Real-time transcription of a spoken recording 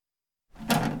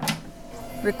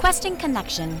Requesting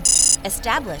connection.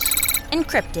 Established.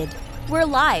 Encrypted. We're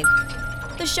live.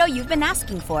 The show you've been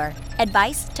asking for.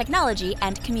 Advice, technology,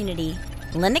 and community.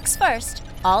 Linux first,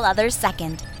 all others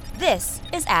second. This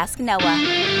is Ask Noah.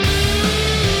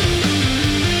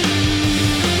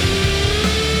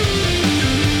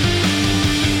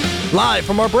 Live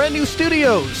from our brand new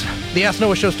studios. The Ask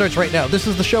Noah show starts right now. This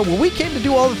is the show where we came to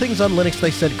do all the things on Linux they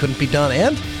said couldn't be done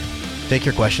and take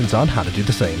your questions on how to do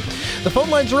the same. The phone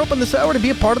lines are open this hour to be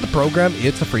a part of the program.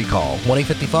 It's a free call.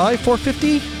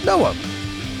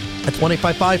 1-855-450-NOAH. That's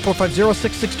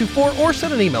 1-855-450-6624 or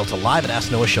send an email to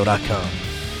live@asknoahshow.com.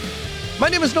 My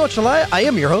name is Noah Chalaya. I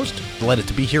am your host. Delighted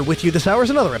to be here with you this hour as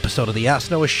another episode of the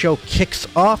Ask Noah show kicks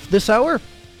off this hour.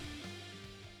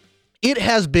 It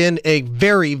has been a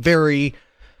very, very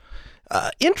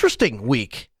interesting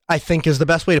week, I think is the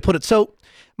best way to put it. So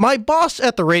my boss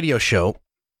at the radio show,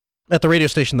 at the radio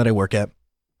station that I work at,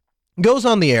 goes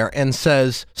on the air and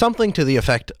says something to the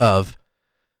effect of,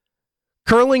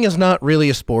 curling is not really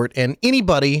a sport and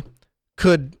anybody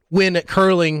could win at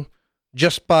curling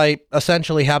just by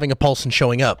essentially having a pulse and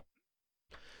showing up.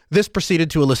 This proceeded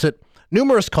to elicit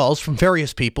numerous calls from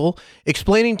various people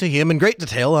explaining to him in great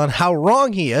detail on how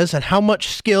wrong he is and how much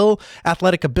skill,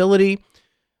 athletic ability,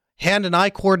 hand and eye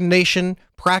coordination,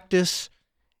 practice,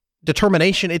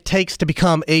 determination it takes to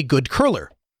become a good curler.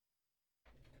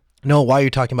 No, why are you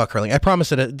talking about curling? I promise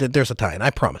that there's a tie-in. I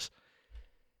promise.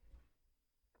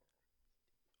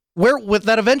 Where what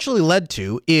that eventually led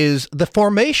to is the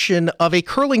formation of a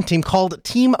curling team called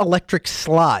Team Electric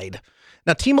Slide.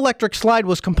 Now, Team Electric Slide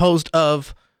was composed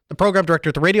of the program director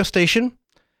at the radio station,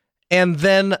 and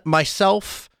then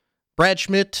myself, Brad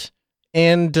Schmidt,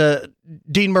 and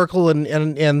Dean Merkel, and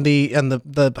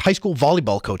the high school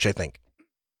volleyball coach, I think.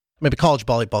 Maybe college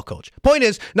volleyball coach. Point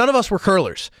is, none of us were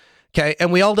curlers. Okay,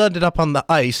 and we all ended up on the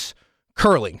ice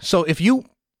curling. So if you,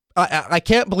 I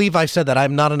can't believe I said that.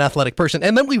 I'm not an athletic person.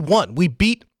 And then we won. We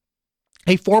beat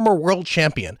a former world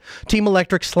champion. Team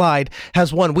Electric Slide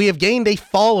has won. We have gained a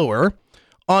follower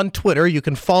on Twitter. You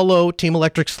can follow Team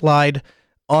Electric Slide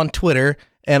on Twitter.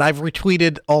 And I've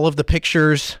retweeted all of the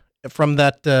pictures from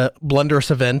that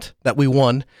blunderous event that we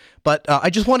won. But I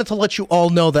just wanted to let you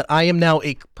all know that I am now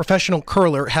a professional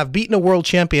curler, have beaten a world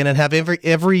champion, and have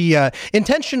every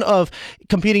intention of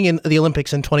competing in the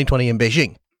Olympics in 2020 in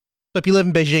Beijing. So if you live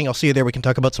in Beijing, I'll see you there. We can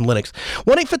talk about some Linux.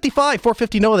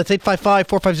 1-855-450-NOAH. That's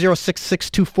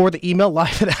 855-450-6624. The email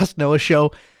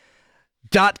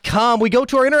live@asknoahshow.com. We go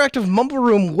to our interactive mumble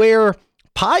room where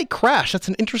Pi Crash, that's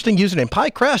an interesting username,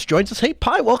 Pi Crash joins us. Hey,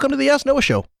 Pi, welcome to the Ask Noah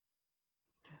show.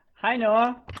 Hi,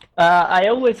 Noah. I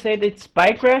always say that it's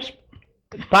Pi Crash.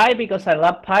 Pi because I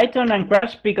love Python, and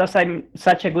Crash because I'm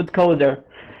such a good coder.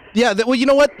 Yeah, well, you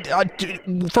know what?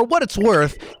 For what it's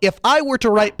worth, if I were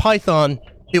to write Python,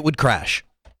 it would crash.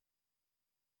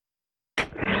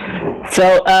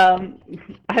 So I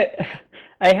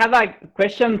have a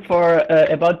question for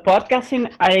about podcasting.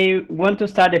 I want to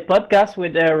start a podcast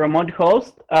with a remote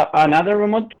host, another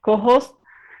remote co-host.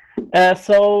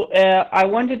 So I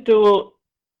wanted to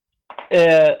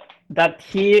that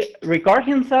he record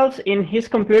himself in his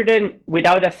computer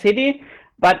without a CD,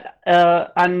 but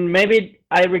and maybe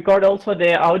I record also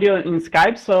the audio in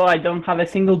Skype, so I don't have a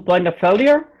single point of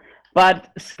failure. But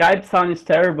Skype sounds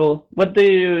terrible. What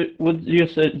would you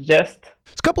suggest?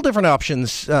 It's a couple different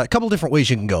options, a couple different ways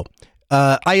you can go.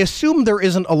 I assume there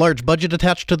isn't a large budget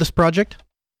attached to this project?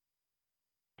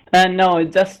 No,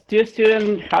 it's just two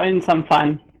students having some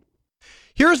fun.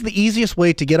 Here's the easiest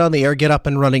way to get on the air, get up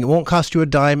and running. It won't cost you a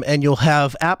dime, and you'll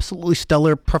have absolutely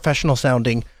stellar professional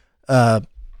sounding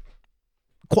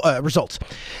results.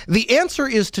 The answer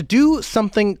is to do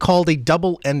something called a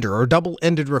double-ender or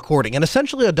double-ended recording. And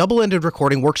essentially a double-ended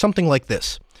recording works something like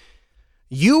this.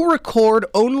 You record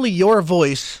only your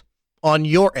voice on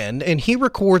your end, and he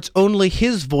records only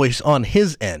his voice on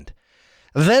his end.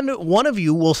 Then one of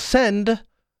you will send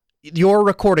your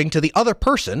recording to the other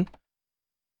person,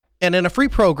 and in a free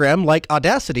program like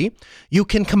Audacity, you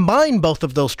can combine both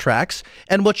of those tracks,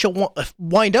 and what you'll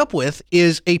wind up with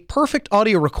is a perfect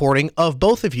audio recording of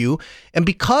both of you. And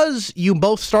because you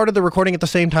both started the recording at the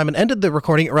same time and ended the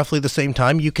recording at roughly the same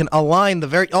time, you can align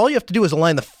all you have to do is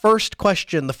align the first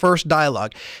question, the first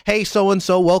dialogue. Hey,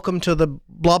 so-and-so, welcome to the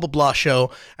blah, blah, blah show.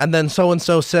 And then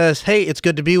so-and-so says, hey, it's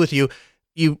good to be with you.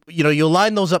 You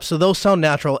line those up so those sound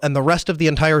natural, and the rest of the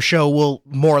entire show will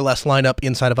more or less line up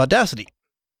inside of Audacity.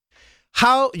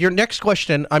 Your next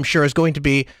question, I'm sure, is going to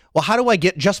be, well, how do I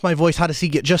get just my voice? How does he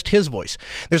get just his voice?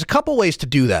 There's a couple ways to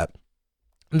do that.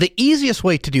 The easiest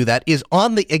way to do that is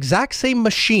on the exact same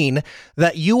machine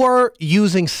that you are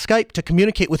using Skype to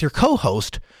communicate with your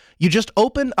co-host. You just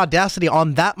open Audacity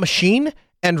on that machine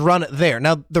and run it there.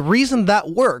 Now, the reason that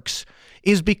works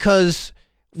is because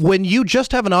when you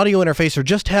just have an audio interface or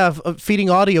just have feeding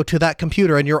audio to that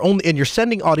computer and you're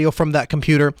sending audio from that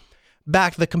computer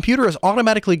back, the computer is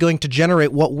automatically going to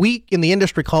generate what we in the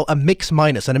industry call a mix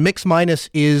minus. And a mix minus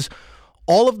is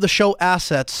all of the show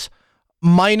assets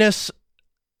minus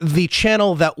the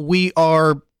channel that we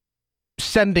are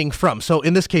sending from. So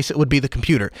in this case, it would be the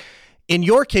computer. In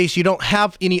your case, you don't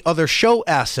have any other show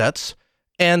assets,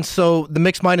 and so the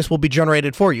mix minus will be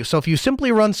generated for you. So if you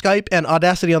simply run Skype and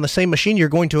Audacity on the same machine, you're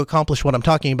going to accomplish what I'm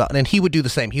talking about. And he would do the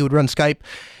same. He would run Skype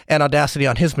and Audacity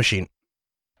on his machine.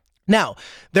 Now,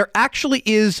 there actually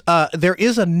is, there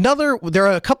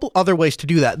are a couple other ways to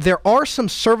do that. There are some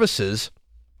services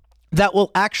that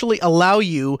will actually allow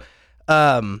you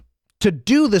to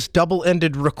do this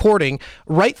double-ended recording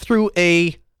right through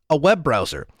a web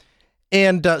browser.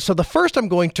 And so the first I'm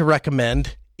going to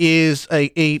recommend is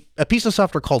a piece of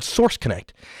software called Source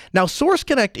Connect. Now, Source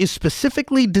Connect is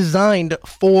specifically designed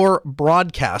for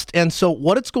broadcast. And so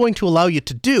what it's going to allow you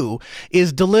to do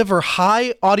is deliver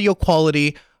high audio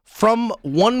quality from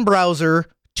one browser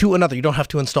to another. You don't have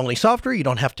to install any software. You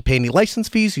don't have to pay any license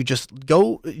fees. You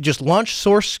just launch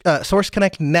Source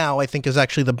Connect now, I think is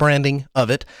actually the branding of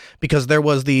it, because there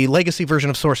was the legacy version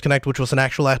of Source Connect, which was an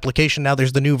actual application. Now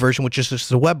there's the new version, which is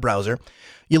just a web browser.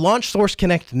 You launch Source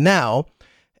Connect now,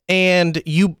 and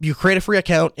you create a free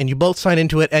account, and you both sign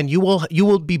into it, and you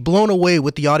will be blown away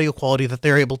with the audio quality that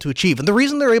they're able to achieve. And the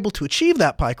reason they're able to achieve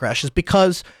that, PieCrash, is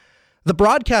because the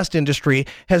broadcast industry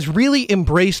has really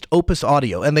embraced Opus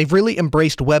Audio, and they've really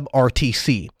embraced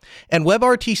WebRTC. And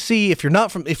WebRTC, if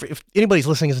anybody's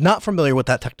listening is not familiar with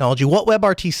that technology, what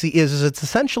WebRTC is it's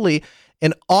essentially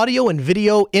an audio and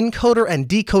video encoder and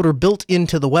decoder built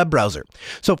into the web browser.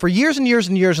 So for years and years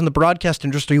and years in the broadcast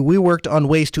industry, we worked on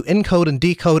ways to encode and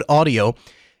decode audio,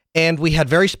 and we had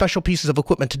very special pieces of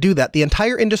equipment to do that. The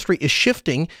entire industry is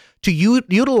shifting to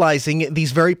utilizing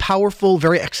these very powerful,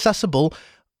 very accessible,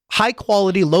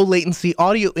 high-quality, low-latency,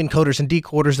 audio encoders and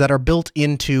decoders that are built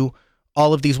into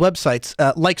all of these websites,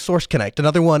 like Source Connect.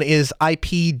 Another one is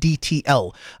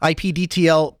IPDTL.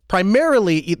 IPDTL,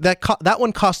 primarily, that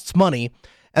one costs money,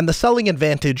 and the selling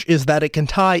advantage is that it can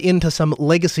tie into some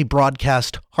legacy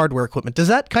broadcast hardware equipment. Does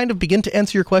that kind of begin to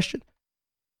answer your question?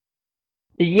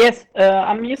 Yes,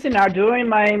 I'm using Arduino in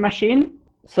my machine,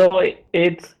 so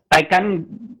I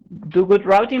can do good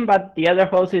routing, but the other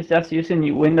host is just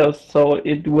using Windows, so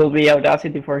it will be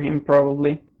Audacity for him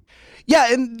probably.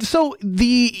 Yeah, and so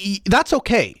that's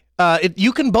okay.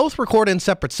 You can both record in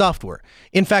separate software.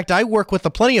 In fact, I work with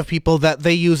plenty of people that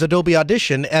they use Adobe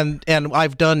Audition, and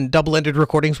I've done double-ended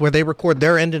recordings where they record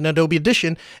their end in Adobe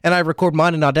Audition, and I record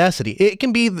mine in Audacity. It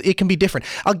can be different.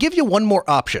 I'll give you one more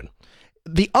option.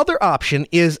 The other option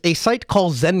is a site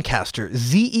called Zencastr,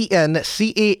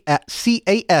 Zencastr,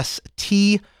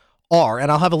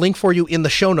 and I'll have a link for you in the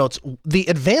show notes. The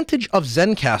advantage of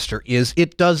Zencastr is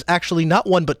it does actually not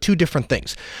one but two different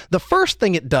things. The first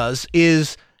thing it does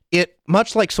is it,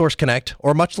 much like Source Connect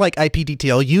or much like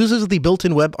IPDTL, uses the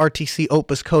built-in WebRTC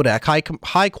Opus codec,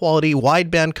 high quality,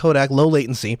 wideband codec, low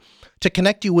latency, to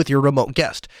connect you with your remote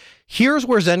guest. Here's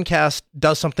where Zencastr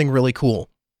does something really cool.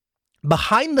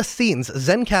 Behind the scenes,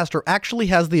 Zencastr actually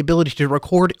has the ability to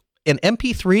record an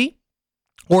MP3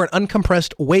 or an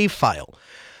uncompressed WAV file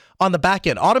on the back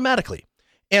end automatically.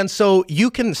 And so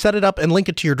you can set it up and link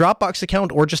it to your Dropbox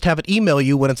account or just have it email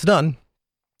you when it's done.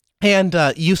 And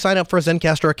you sign up for a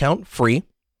Zencastr account free.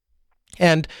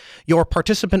 And your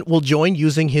participant will join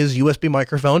using his USB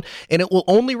microphone, and it will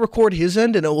only record his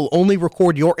end and it will only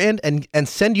record your end and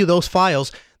send you those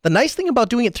files. The nice thing about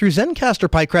doing it through Zencastr,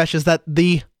 PieCrash, is that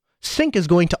the sync is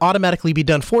going to automatically be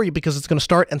done for you because it's going to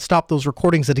start and stop those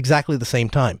recordings at exactly the same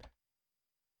time.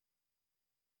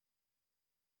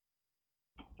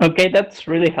 Okay, that's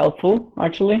really helpful,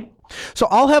 actually. So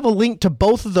I'll have a link to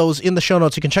both of those in the show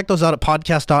notes. You can check those out at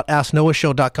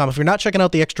podcast.asknoahshow.com. If you're not checking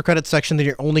out the extra credits section, then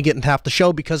you're only getting half the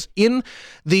show, because in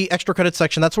the extra credits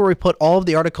section, that's where we put all of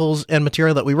the articles and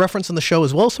material that we reference in the show,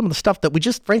 as well as some of the stuff that we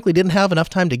just frankly didn't have enough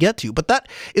time to get to. But that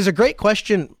is a great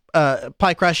question,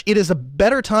 PieCrash. It is a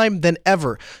better time than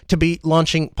ever to be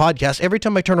launching podcasts. Every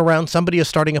time I turn around, somebody is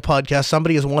starting a podcast,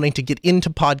 somebody is wanting to get into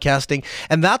podcasting,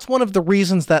 and that's one of the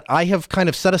reasons that I have kind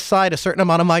of set aside a certain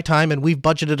amount of my time, and we've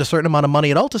budgeted a certain amount of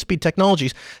money at Altispeed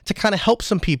Technologies to kind of help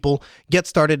some people get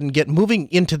started and get moving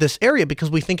into this area, because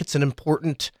we think it's an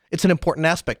important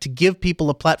aspect to give people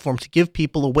a platform, to give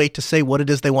people a way to say what it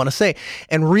is they want to say.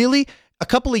 And really, A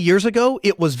couple of years ago,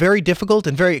 it was very difficult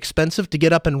and very expensive to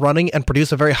get up and running and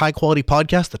produce a very high quality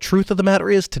podcast. The truth of the matter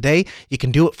is today you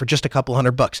can do it for just a couple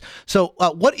 $100. So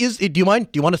what is it? Do you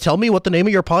want to tell me what the name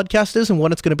of your podcast is and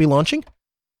when it's going to be launching?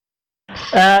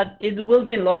 It will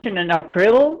be launching in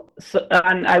April,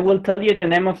 and I will tell you the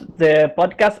name of the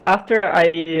podcast after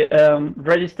I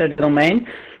register the domain.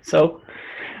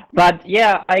 But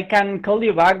yeah, I can call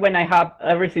you back when I have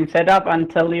everything set up and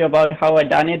tell you about how I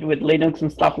done it with Linux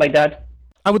and stuff like that.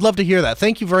 I would love to hear that.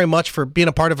 Thank you very much for being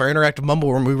a part of our interactive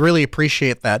mumble room. We really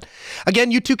appreciate that. Again,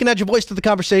 you too can add your voice to the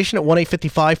conversation at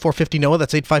 1-855-450-NOAH.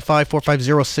 That's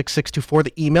 855-450-6624.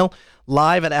 The email,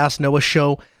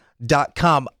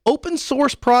 live@asknoahshow.com. Open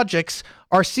source projects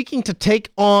are seeking to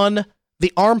take on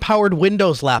the ARM-powered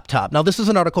Windows laptop. Now, this is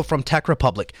an article from Tech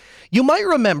Republic. You might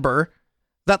remember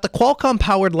that the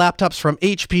Qualcomm-powered laptops from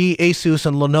HP, Asus,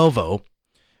 and Lenovo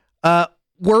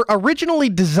were originally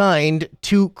designed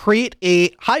to create a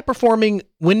high-performing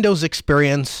Windows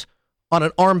experience on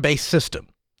an ARM-based system.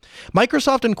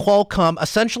 Microsoft and Qualcomm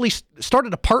essentially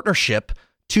started a partnership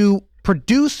to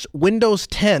produce Windows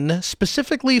 10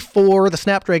 specifically for the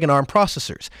Snapdragon ARM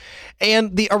processors.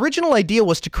 And the original idea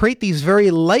was to create these very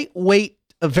lightweight,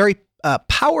 very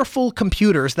powerful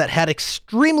computers that had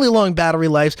extremely long battery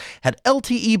lives, had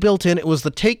LTE built in. It was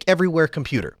the take-everywhere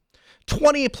computer.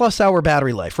 20-plus hour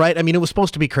battery life, right? I mean, it was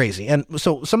supposed to be crazy. And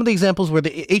so some of the examples were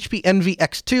the HP Envy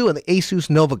X2 and the Asus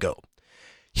NovaGo.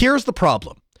 Here's the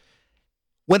problem.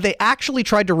 When they actually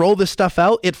tried to roll this stuff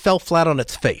out, it fell flat on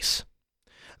its face.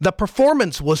 The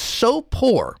performance was so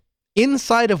poor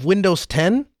inside of Windows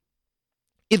 10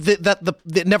 that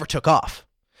it never took off.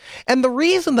 And the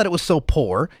reason that it was so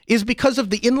poor is because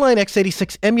of the inline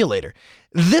x86 emulator.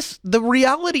 The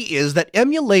reality is that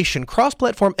emulation,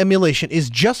 cross-platform emulation,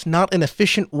 is just not an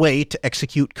efficient way to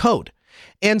execute code.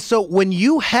 And so when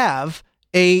you have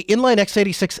a inline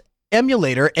x86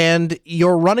 emulator and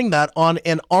you're running that on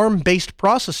an ARM-based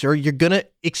processor, you're going to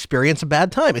experience a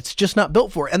bad time. It's just not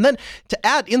built for it. And then to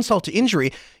add insult to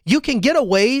injury, you can get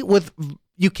away with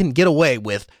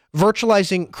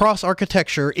virtualizing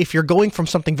cross-architecture if you're going from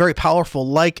something very powerful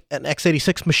like an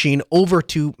x86 machine over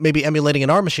to maybe emulating an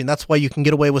ARM machine. That's why you can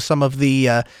get away with some of the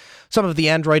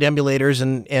Android emulators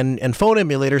and phone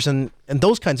emulators and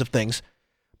those kinds of things.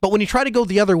 But when you try to go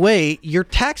the other way, you're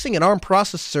taxing an ARM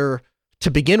processor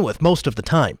to begin with most of the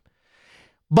time.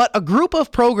 But a group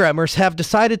of programmers have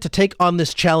decided to take on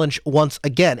this challenge once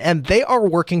again, and they are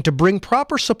working to bring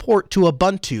proper support to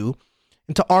Ubuntu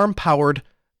and to ARM-powered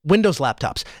Windows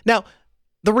laptops. Now,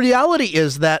 the reality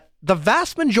is that the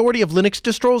vast majority of Linux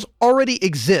distros already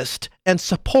exist and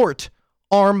support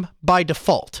ARM by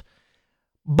default.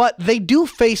 But they do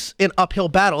face an uphill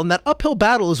battle, and that uphill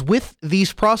battle is with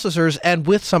these processors and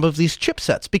with some of these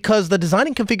chipsets, because the design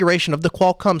and configuration of the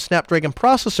Qualcomm Snapdragon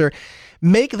processor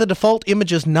make the default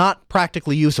images not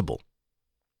practically usable.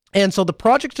 And so the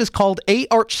project is called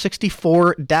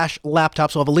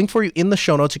AArch64-Laptop. So I'll have a link for you in the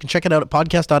show notes. You can check it out at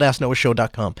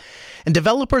podcast.asknoahshow.com. And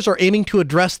developers are aiming to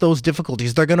address those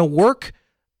difficulties. They're going to work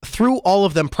through all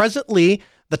of them. Presently,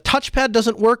 the touchpad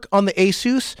doesn't work on the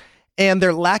Asus, and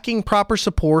they're lacking proper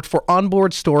support for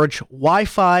onboard storage,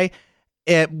 Wi-Fi,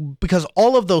 because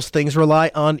all of those things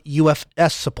rely on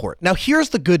UFS support. Now, here's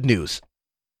the good news.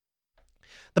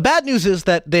 The bad news is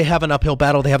that they have an uphill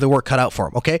battle. They have their work cut out for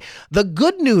them, okay? The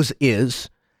good news is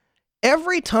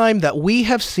every time that we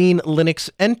have seen Linux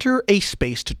enter a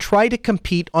space to try to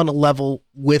compete on a level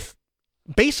with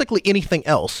basically anything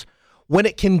else, when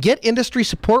it can get industry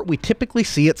support, we typically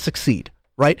see it succeed,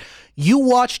 right? You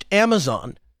watched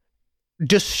Amazon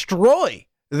destroy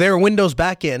their Windows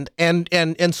backend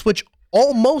and switch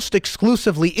almost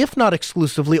exclusively, if not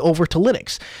exclusively, over to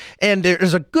Linux. And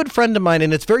there's a good friend of mine,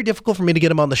 and it's very difficult for me to get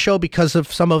him on the show because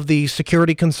of some of the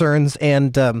security concerns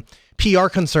and PR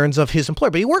concerns of his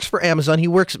employer. But he works for Amazon. He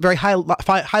works very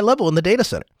high level in the data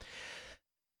center.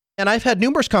 And I've had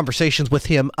numerous conversations with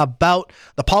him about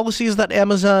the policies that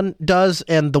Amazon does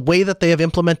and the way that they have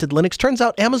implemented Linux. Turns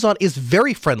out Amazon is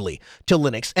very friendly to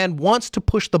Linux and wants to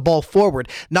push the ball forward,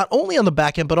 not only on the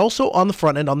back end, but also on the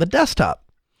front end on the desktop.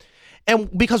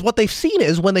 And because what they've seen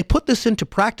is when they put this into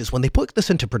practice, when they put this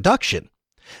into production,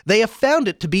 they have found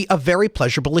it to be a very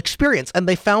pleasurable experience. And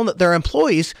they found that their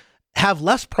employees have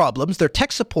less problems, their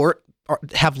tech support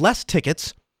have less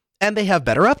tickets, and they have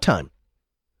better uptime.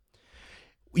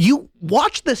 You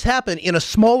watch this happen in a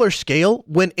smaller scale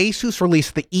when Asus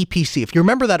released the EPC. If you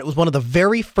remember that, it was one of the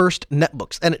very first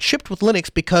netbooks, and it shipped with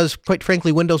Linux because, quite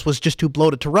frankly, Windows was just too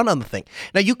bloated to run on the thing.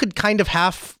 Now, you could kind of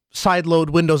half sideload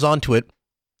Windows onto it,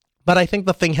 but I think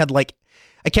the thing had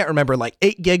I can't remember,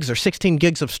 8 gigs or 16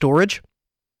 gigs of storage.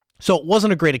 So it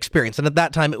wasn't a great experience. And at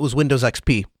that time, it was Windows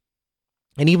XP.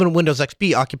 And even Windows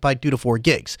XP occupied 2 to 4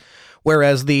 gigs,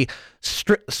 whereas the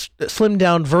slimmed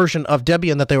down version of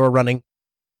Debian that they were running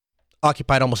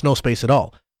occupied almost no space at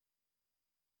all.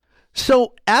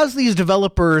 So as these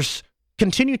developers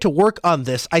continue to work on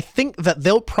this, I think that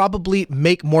they'll probably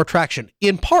make more traction,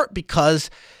 in part because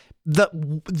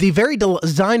the very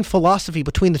design philosophy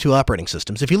between the two operating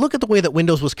systems. If you look at the way that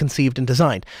Windows was conceived and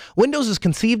designed, Windows is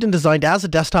conceived and designed as a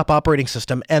desktop operating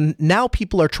system, and now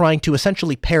people are trying to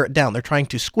essentially pare it down. They're trying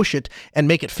to squish it and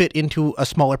make it fit into a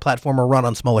smaller platform or run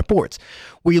on smaller boards.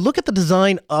 Where you look at the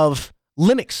design of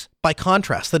Linux, by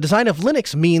contrast, the design of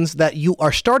Linux means that you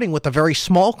are starting with a very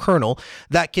small kernel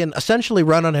that can essentially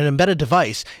run on an embedded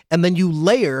device, and then you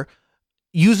layer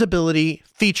usability,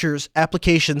 features,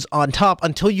 applications on top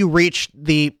until you reach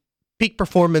the peak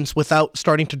performance without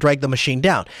starting to drag the machine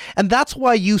down. And that's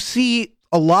why you see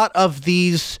a lot of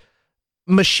these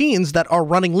machines that are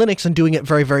running Linux and doing it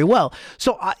very, very well.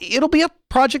 So it'll be a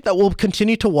project that we'll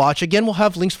continue to watch. Again, we'll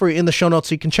have links for you in the show notes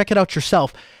so you can check it out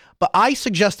yourself. But I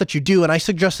suggest that you do, and I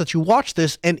suggest that you watch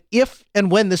this. And if and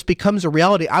when this becomes a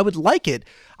reality, I would like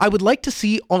to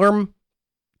see ARM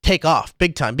take off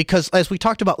big time, because as we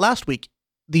talked about last week,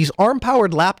 these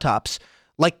ARM-powered laptops,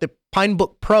 like the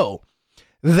Pinebook Pro,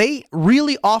 they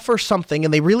really offer something,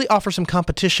 and they really offer some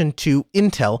competition to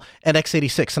Intel and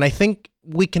x86. And I think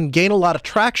we can gain a lot of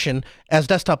traction as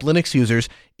desktop Linux users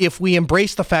if we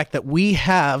embrace the fact that we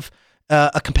have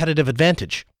a competitive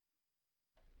advantage.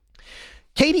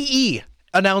 KDE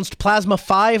announced Plasma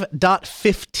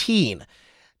 5.15.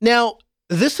 Now,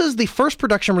 this is the first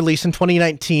production release in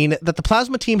 2019 that the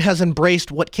Plasma team has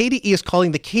embraced what KDE is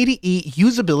calling the KDE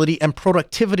usability and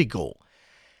productivity goal.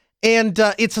 And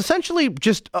it's essentially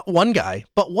just one guy,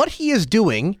 but what he is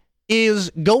doing is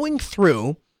going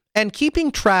through and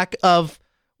keeping track of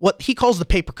what he calls the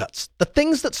paper cuts, the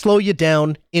things that slow you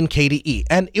down in KDE.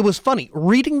 And it was funny.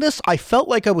 Reading this, I felt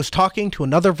like I was talking to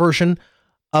another version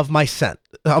of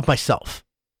myself.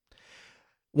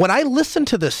 When I listen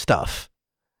to this stuff,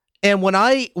 and when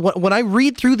I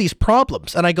read through these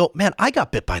problems and I go, man, I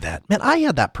got bit by that. Man, I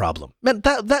had that problem. Man,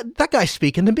 that guy's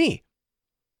speaking to me.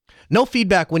 No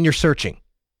feedback when you're searching.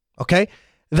 Okay?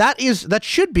 That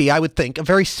should be, I would think, a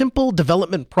very simple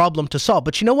development problem to solve.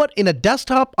 But you know what? In a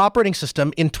desktop operating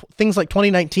system in things like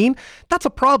 2019, that's a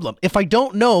problem. If I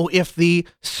don't know if the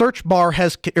search bar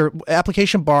or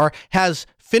application bar has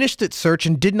finished its search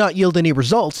and did not yield any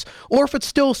results, or if it's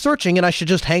still searching and I should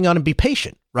just hang on and be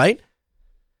patient, right?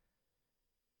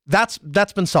 That's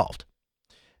been solved.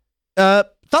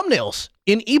 Thumbnails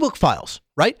in ebook files,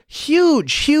 right?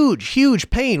 Huge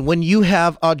pain when you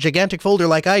have a gigantic folder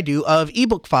like I do of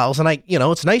ebook files, and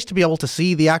it's nice to be able to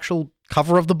see the actual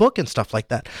cover of the book and stuff like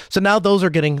that. So now those are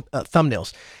getting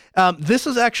thumbnails. This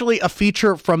is actually a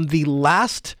feature from the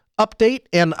last update,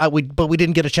 but we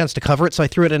didn't get a chance to cover it, so I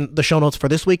threw it in the show notes for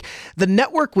this week. The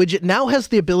network widget now has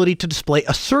the ability to display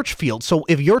a search field. So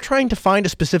if you're trying to find a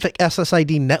specific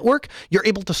SSID network, you're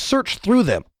able to search through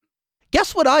them.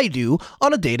 Guess what I do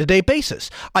on a day-to-day basis?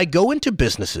 I go into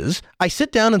businesses, I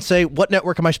sit down and say, what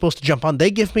network am I supposed to jump on? They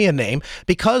give me a name,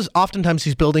 because oftentimes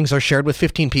these buildings are shared with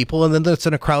 15 people, and then it's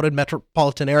in a crowded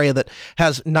metropolitan area that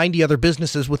has 90 other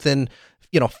businesses within,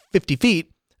 50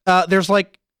 feet. There's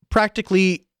like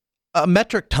practically a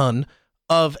metric ton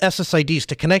of SSIDs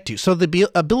to connect to. So the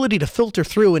ability to filter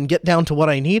through and get down to what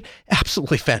I need,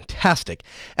 absolutely fantastic.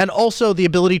 And also the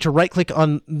ability to right-click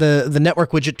on the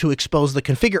network widget to expose the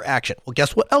configure action. Well,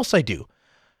 guess what else I do?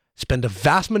 Spend a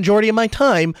vast majority of my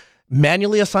time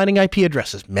manually assigning IP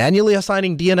addresses, manually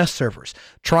assigning DNS servers,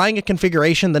 trying a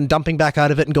configuration, then dumping back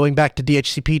out of it and going back to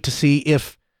DHCP to see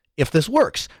if this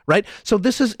works, right? So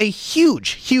this is a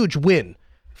huge win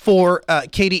for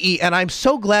KDE, and I'm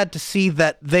so glad to see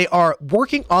that they are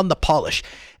working on the polish.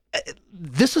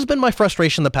 This has been my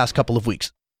frustration the past couple of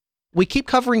weeks. We keep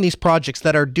covering these projects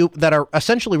that are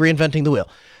essentially reinventing the wheel.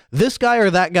 This guy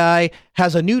or that guy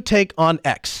has a new take on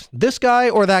X. This guy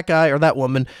or that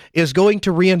woman is going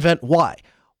to reinvent Y.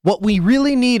 What we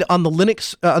really need on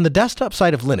the desktop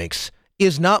side of Linux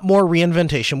is not more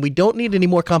reinventation. We don't need any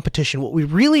more competition. What we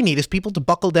really need is people to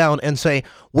buckle down and say,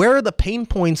 where are the pain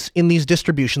points in these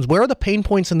distributions? Where are the pain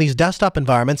points in these desktop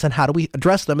environments, and how do we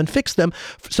address them and fix them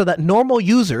so that normal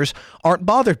users aren't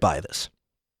bothered by this?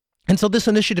 And so this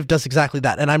initiative does exactly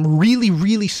that. And I'm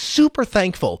really super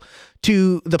thankful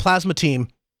to the Plasma team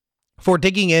for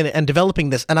digging in and developing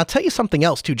this. And I'll tell you something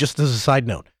else too, just as a side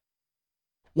note.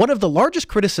 One of the largest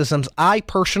criticisms I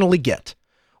personally get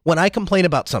when I complain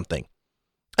about something,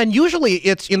 And usually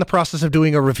it's in the process of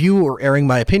doing a review or airing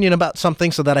my opinion about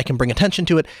something so that I can bring attention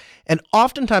to it. And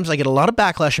oftentimes I get a lot of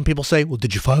backlash and people say, well,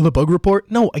 did you file a bug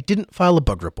report? No, I didn't file a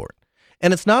bug report.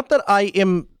 And it's not that I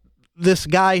am this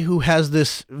guy who has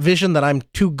this vision that I'm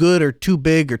too good or too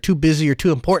big or too busy or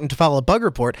too important to file a bug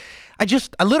report. I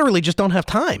literally just don't have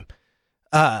time.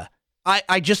 I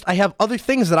have other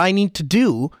things that I need to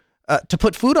do to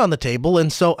put food on the table.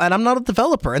 And I'm not a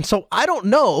developer. And so I don't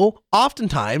know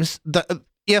oftentimes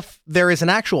if there is an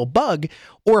actual bug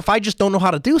or if I just don't know how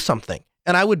to do something.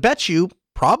 And I would bet you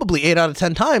probably 8 out of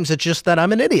 10 times it's just that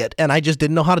I'm an idiot and I just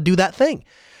didn't know how to do that thing.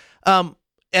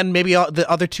 And maybe the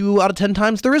other 2 out of 10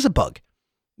 times there is a bug,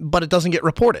 but it doesn't get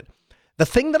reported. The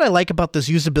thing that I like about this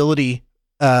usability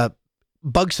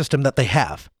bug system that they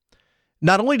have,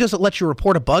 not only does it let you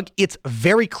report a bug, it's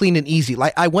very clean and easy.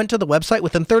 Like I went to the website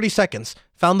within 30 seconds,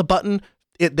 found the button.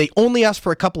 They only ask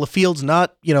for a couple of fields,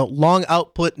 not, long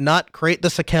output, not create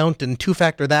this account and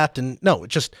 2-factor that. And no,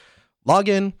 just log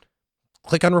in,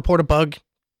 click on report a bug,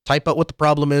 type out what the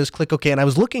problem is, click OK. And I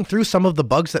was looking through some of the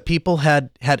bugs that people had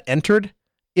entered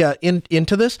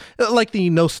into this, like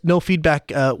the no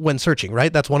feedback when searching,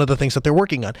 right? That's one of the things that they're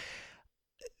working on.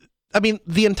 I mean,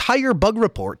 the entire bug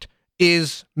report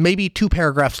is maybe 2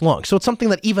 paragraphs long. So it's something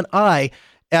that even I,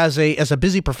 as a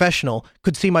busy professional,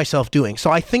 could see myself doing. So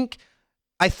I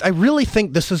really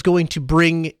think this is going to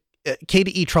bring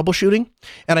KDE troubleshooting,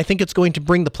 and I think it's going to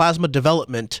bring the Plasma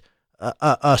development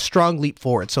a strong leap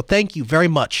forward. So thank you very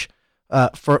much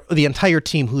for the entire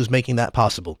team who's making that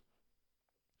possible.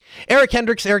 Eric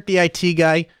Hendricks, Eric the IT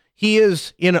guy, he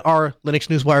is in our Linux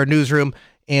Newswire newsroom,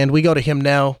 and we go to him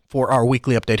now for our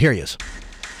weekly update. Here he is.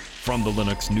 From the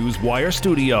Linux Newswire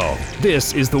studio,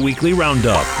 this is the Weekly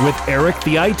Roundup with Eric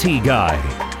the IT guy.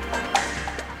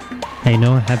 Hey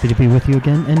Noah, happy to be with you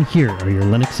again, and here are your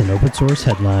Linux and open source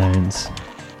headlines.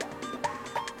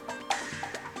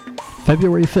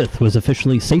 February 5th was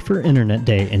officially Safer Internet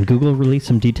Day, and Google released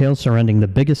some details surrounding the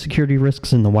biggest security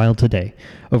risks in the wild today.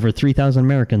 Over 3,000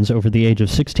 Americans over the age of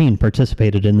 16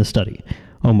 participated in the study.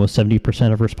 Almost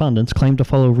 70% of respondents claimed to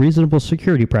follow reasonable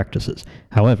security practices.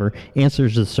 However,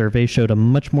 answers to the survey showed a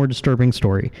much more disturbing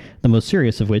story, the most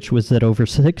serious of which was that over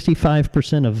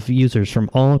 65% of users from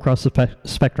all across the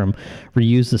spectrum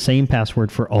reused the same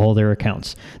password for all their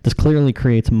accounts. This clearly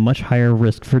creates a much higher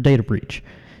risk for data breach.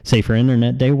 Safer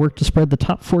Internet Day worked to spread the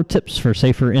top 4 tips for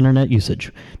safer internet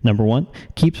usage. Number 1,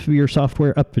 keep your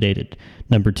software updated.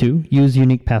 Number 2, use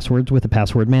unique passwords with a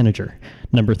password manager.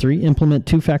 Number 3, implement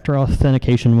 2-factor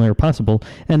authentication where possible.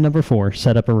 And number 4,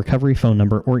 set up a recovery phone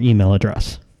number or email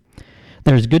address.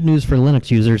 There's good news for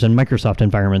Linux users and Microsoft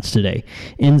environments today.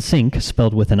 InSync,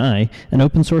 spelled with an I, an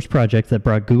open source project that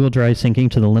brought Google Drive syncing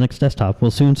to the Linux desktop, will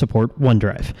soon support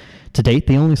OneDrive. To date,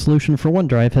 the only solution for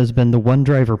OneDrive has been the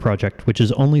OneDriver project, which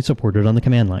is only supported on the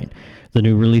command line. The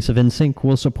new release of InSync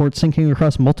will support syncing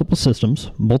across multiple systems,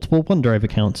 multiple OneDrive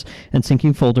accounts, and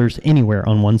syncing folders anywhere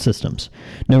on one system.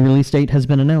 No release date has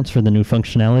been announced for the new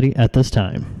functionality at this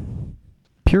time.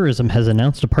 Purism has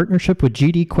announced a partnership with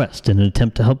GD Quest in an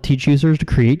attempt to help teach users to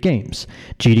create games.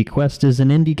 GD Quest is an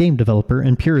indie game developer,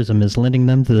 and Purism is lending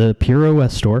them the Pure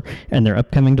OS store and their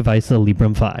upcoming device, the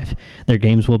Librem 5. Their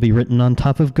games will be written on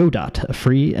top of Godot, a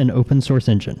free and open source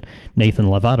engine. Nathan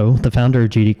Lovato, the founder of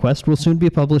GD Quest, will soon be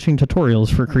publishing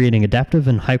tutorials for creating adaptive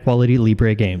and high-quality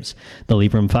Libre games. The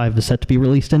Librem 5 is set to be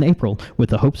released in April, with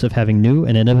the hopes of having new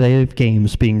and innovative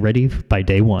games being ready by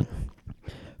day one.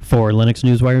 For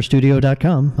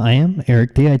LinuxNewsWireStudio.com, I am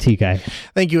Eric the IT guy.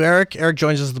 Thank you, Eric. Eric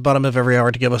joins us at the bottom of every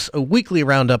hour to give us a weekly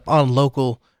roundup on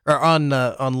on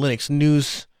Linux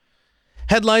news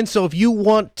headlines. So if you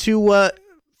want to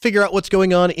figure out what's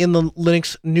going on in the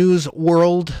Linux news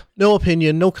world, no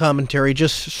opinion, no commentary,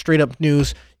 just straight up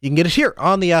news, you can get it here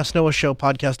on the Ask Noah Show,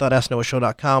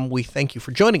 podcast.asknoahshow.com. We thank you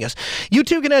for joining us. You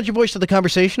too can add your voice to the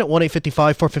conversation at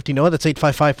 1-855-450-NOAH. That's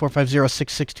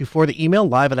 855-450-6624. The email,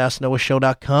 live at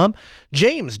asknoahshow.com.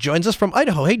 James joins us from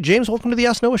Idaho. Hey, James, welcome to the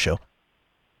Ask Noah Show.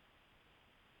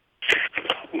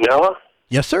 Noah?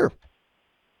 Yes, sir.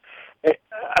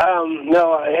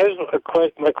 Noah, here's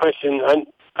my question.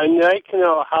 I'd like to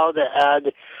know how to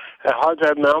add a hard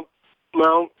drive mount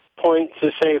point to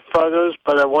save photos,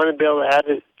 but I want to be able to add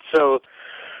it so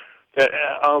that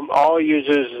all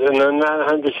users, and I'm not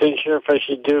 100% sure if I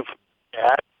should do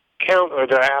that account or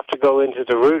do I have to go into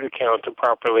the root account to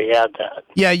properly add that?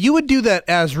 Yeah, you would do that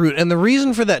as root, and the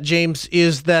reason for that, James,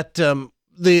 is that the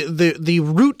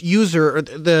root user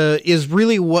is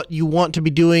really what you want to be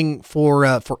doing for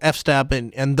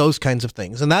FSTAB and those kinds of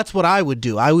things, and that's what I would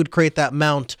do. I would create that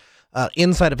mount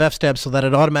inside of FSTAB so that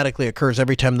it automatically occurs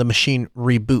every time the machine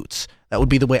reboots. That would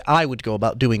be the way I would go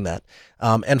about doing that.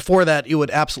 And for that, it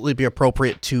would absolutely be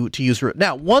appropriate to use root.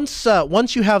 Now,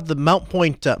 once you have the mount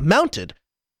point mounted,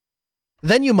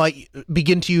 then you might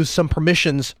begin to use some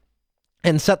permissions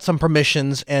and set some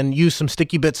permissions and use some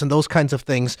sticky bits and those kinds of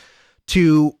things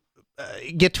to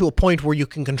get to a point where you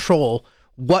can control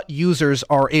what users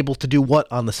are able to do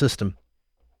what on the system.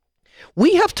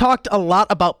 We have talked a lot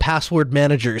about password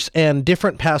managers and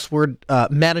different password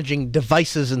managing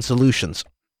devices and solutions.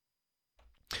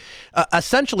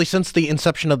 Essentially since the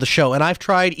inception of the show, and I've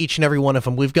tried each and every one of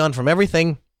them. We've gone from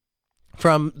everything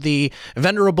from the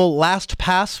venerable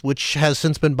LastPass, which has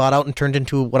since been bought out and turned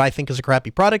into what I think is a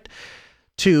crappy product,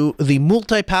 to the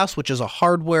MultiPass, which is a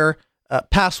hardware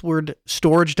password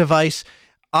storage device.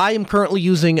 I am currently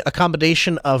using a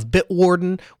combination of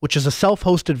Bitwarden, which is a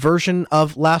self-hosted version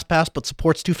of LastPass, but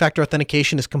supports two-factor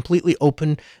authentication, is completely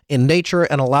open in nature,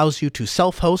 and allows you to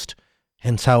self-host,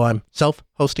 hence how I'm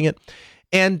self-hosting it.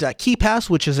 And KeePass,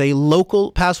 which is a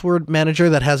local password manager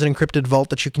that has an encrypted vault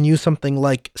that you can use something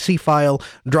like Cfile,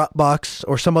 Dropbox,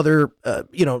 or some other,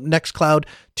 Nextcloud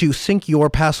to sync your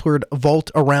password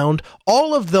vault around.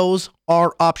 All of those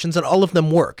are options, and all of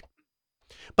them work.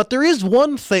 But there is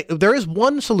one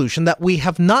solution that we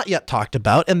have not yet talked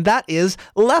about, and that is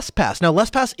LastPass. Now,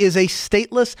 LastPass is a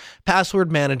stateless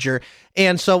password manager,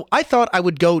 and so I thought I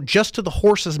would go just to the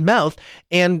horse's mouth,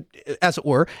 and as it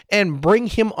were, and bring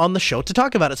him on the show to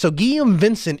talk about it. So Guillaume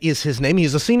Vincent is his name.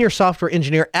 He's a senior software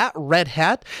engineer at Red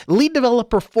Hat, lead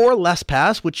developer for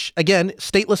LastPass, which, again,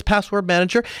 stateless password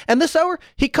manager. And this hour,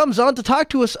 he comes on to talk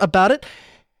to us about it.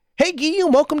 Hey,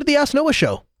 Guillaume, welcome to the Ask Noah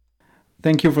Show.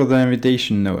 Thank you for the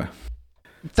invitation, Noah.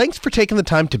 Thanks for taking the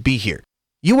time to be here.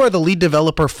 You are the lead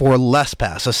developer for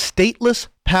LastPass, a stateless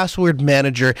password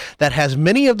manager that has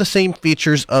many of the same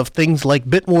features of things like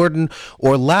Bitwarden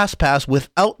or LastPass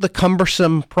without the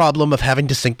cumbersome problem of having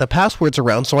to sync the passwords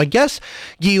around. So I guess,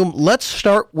 Guillaume, let's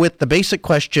start with the basic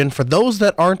question. For those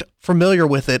that aren't familiar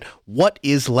with it, what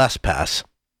is LastPass?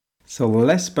 So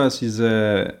LastPass is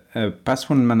a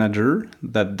password manager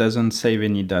that doesn't save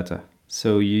any data.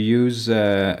 So you use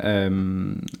a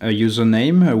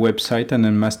username, a website, and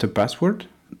a master password.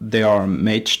 They are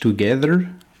matched together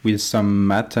with some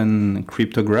math and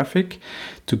cryptographic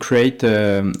to create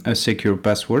a secure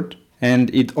password.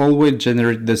 And it always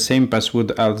generates the same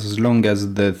password as long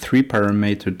as the three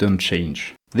parameters don't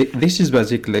change. This is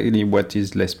basically what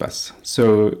is LastPass.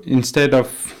 So instead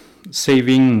of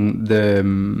saving the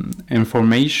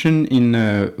information in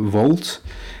a vault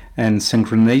and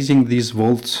synchronizing this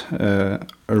vault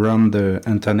around the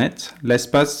internet,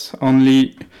 LastPass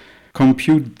only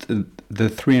compute the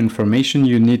three information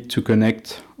you need to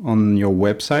connect on your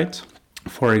website,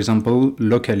 for example,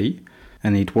 locally,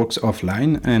 and it works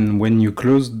offline. And when you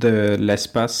close the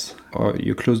LastPass or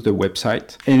you close the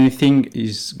website, anything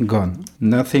is gone.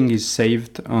 Nothing is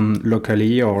saved on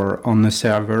locally or on a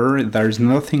server. There is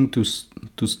nothing to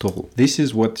store. This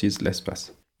is what is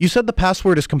LastPass. You said the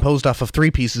password is composed off of three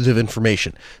pieces of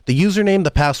information: the username, the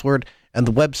password, and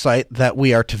the website that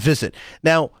we are to visit.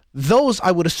 Now, those,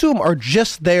 I would assume, are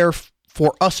just there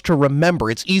for us to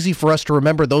remember. It's easy for us to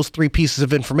remember those three pieces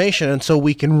of information, and so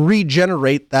we can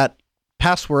regenerate that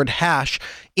password hash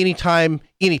anytime,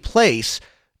 any place.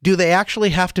 Do they actually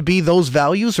have to be those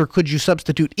values, or could you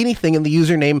substitute anything in the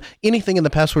username, anything in the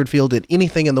password field, and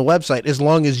anything in the website, as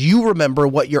long as you remember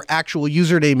what your actual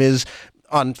username is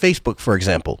on Facebook, for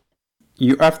example?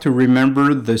 You have to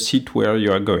remember the site where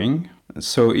you are going.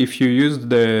 So if you use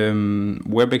the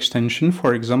web extension,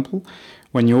 for example,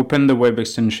 when you open the web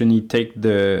extension, it takes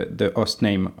the host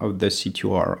name of the site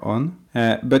you are on.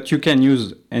 But you can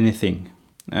use anything.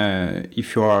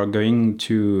 If you are going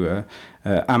to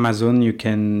Amazon, you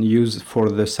can use for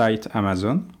the site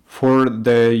Amazon. For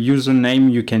the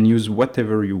username, you can use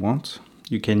whatever you want.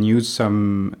 You can use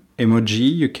some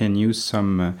emoji, you can use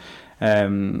some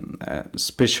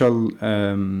special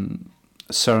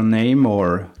surname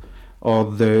or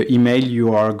the email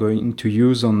you are going to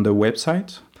use on the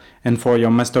website. And for your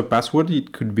master password,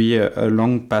 it could be a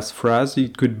long passphrase.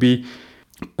 It could be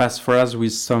passphrase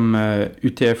with some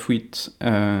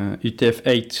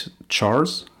UTF-8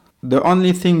 chars. The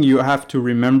only thing you have to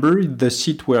remember is the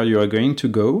site where you are going to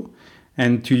go,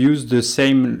 and to use the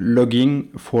same login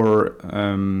for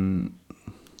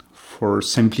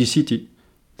simplicity.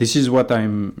 This is what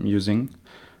I'm using.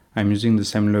 I'm using the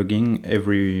same login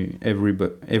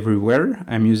everywhere.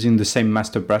 I'm using the same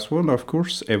master password, of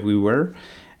course, everywhere.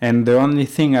 And the only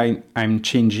thing I'm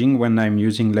changing when I'm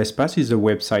using LastPass is the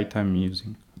website I'm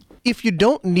using. If you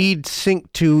don't need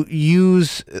Sync to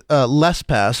use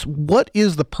LessPass, what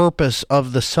is the purpose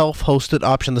of the self-hosted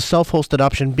option? The self-hosted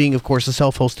option being, of course, a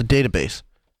self-hosted database.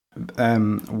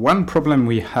 One problem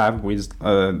we have with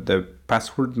the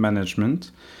password management,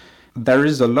 there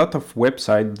is a lot of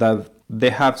websites that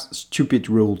they have stupid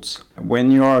rules.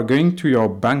 When you are going to your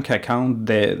bank account,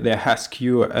 they ask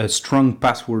you a strong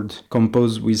password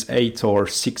composed with 8 or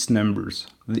 6 numbers.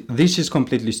 This is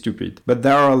completely stupid. But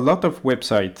there are a lot of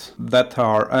websites that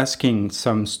are asking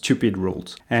some stupid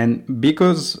rules. And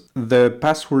because the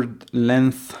password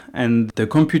length and the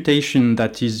computation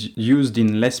that is used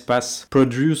in LessPass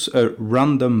produce a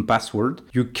random password,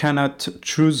 you cannot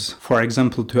choose, for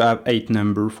example, to have 8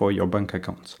 numbers for your bank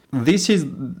account. This is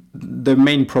the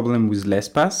main problem with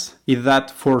LessPass, is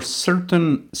that for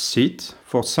certain sites,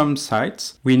 for some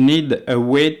sites, we need a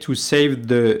way to save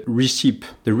the receipt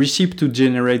to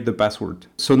generate the password.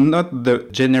 So not the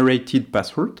generated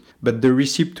password, but the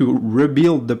receipt to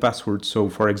rebuild the password. So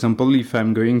for example, if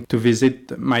I'm going to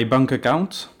visit my bank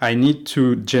account, I need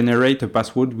to generate a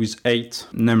password with 8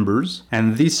 numbers.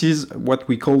 And this is what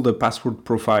we call the password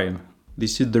profile.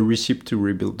 This is the receipt to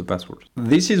rebuild the password.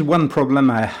 This is one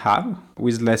problem I have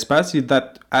with LessPass, is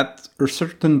that at a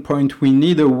certain point we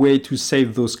need a way to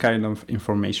save those kind of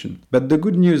information. But the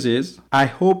good news is, I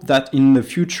hope that in the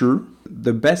future,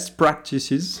 the best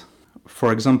practices,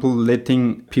 for example,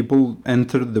 letting people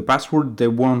enter the password they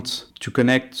want to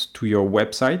connect to your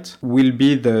website, will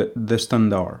be the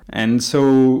standard. And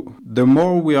so the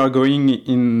more we are going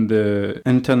in the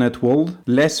internet world,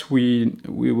 less we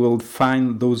will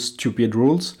find those stupid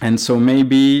rules. And so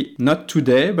maybe not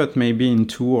today, but maybe in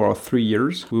 2 or 3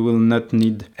 years, we will not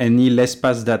need any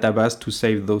LessPass database to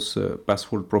save those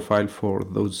password profile for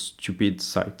those stupid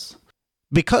sites.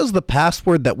 Because the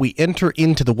password that we enter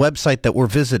into the website that we're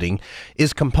visiting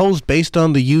is composed based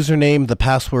on the username, the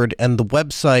password, and the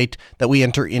website that we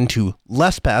enter into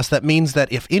LessPass, that means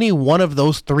that if any one of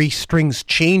those 3 strings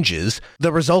changes,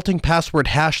 the resulting password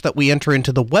hash that we enter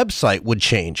into the website would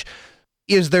change.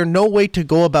 Is there no way to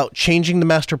go about changing the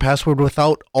master password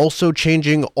without also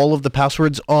changing all of the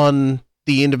passwords on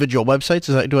the individual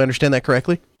websites? Do I understand that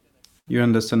correctly? You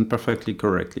understand perfectly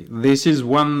correctly. This is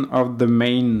one of the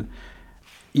main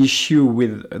issue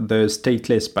with the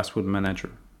stateless password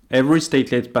manager. Every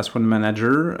stateless password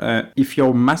manager, if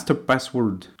your master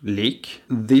password leak,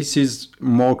 this is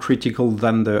more critical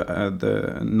than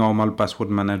the normal password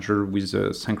manager with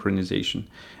synchronization.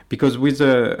 Because with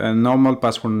a normal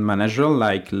password manager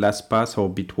like LastPass or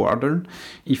Bitwarden,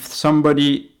 if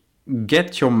somebody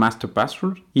get your master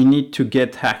password, you need to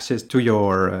get access to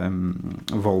your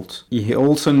vault. You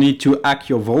also need to hack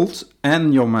your vault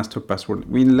and your master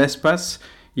password. With LastPass,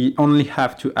 you only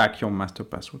have to hack your master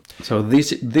password. So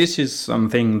this is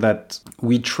something that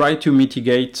we try to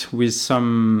mitigate with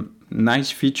some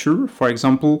nice feature. For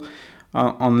example,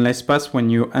 on LastPass, when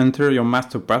you enter your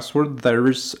master password, there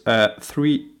is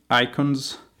 3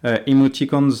 icons,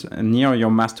 emoticons near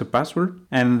your master password,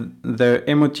 and the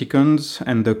emoticons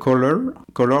and the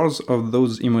colors of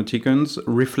those emoticons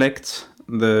reflect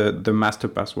the master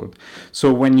password.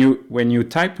 So when you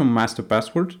type a master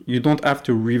password, you don't have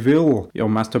to reveal your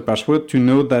master password to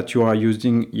know that you are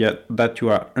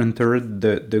entered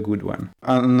the good one.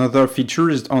 Another feature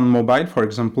is on mobile. For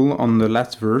example, on the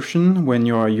last version, when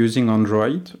you are using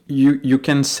Android, you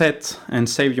can set and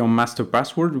save your master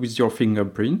password with your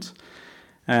fingerprint.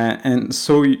 And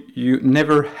so you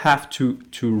never have to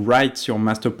write your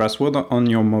master password on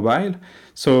your mobile.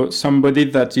 So somebody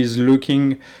that is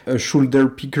looking a shoulder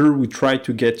picker who try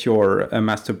to get your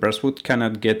master password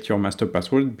cannot get your master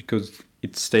password because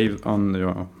it's saved on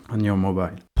your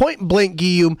mobile. Point blank,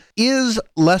 Guillaume, is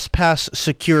LessPass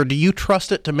secure? Do you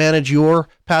trust it to manage your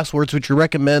passwords? Would you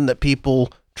recommend that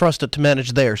people trust it to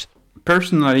manage theirs?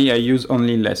 Personally, I use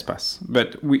only LessPass,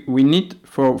 but we need,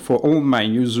 for all my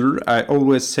users, I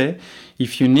always say,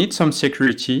 if you need some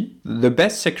security, the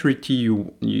best security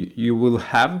you will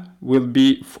have will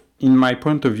be, in my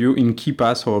point of view, in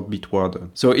KeePass or Bitwarden.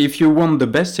 So if you want the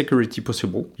best security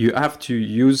possible, you have to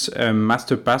use a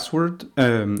master password,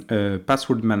 a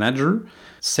password manager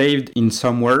saved in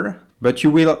somewhere. But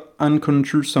you will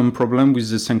encounter some problem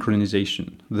with the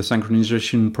synchronization. The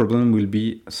synchronization problem will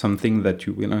be something that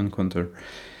you will encounter.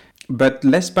 But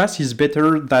LessPass is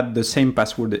better than the same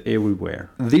password everywhere.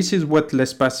 This is what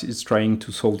LessPass is trying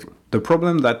to solve. The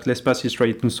problem that LessPass is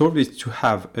trying to solve is to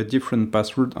have a different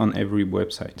password on every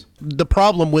website. The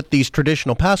problem with these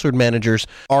traditional password managers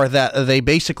are that they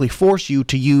basically force you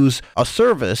to use a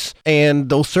service, and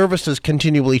those services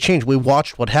continually change. We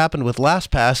watched what happened with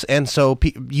LastPass, and so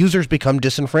users become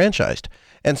disenfranchised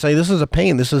and say, this is a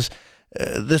pain. This is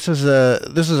this is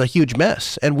a huge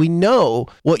mess. And we know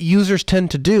what users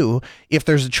tend to do. If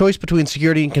there's a choice between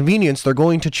security and convenience, they're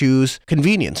going to choose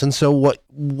convenience. And so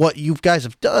what you guys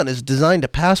have done is designed a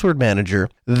password manager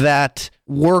that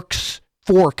works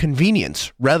for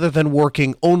convenience rather than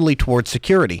working only towards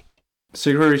security.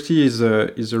 Security is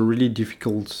a really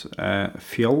difficult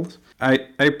field.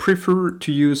 I prefer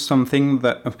to use something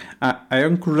that I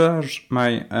encourage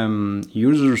my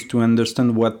users to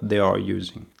understand what they are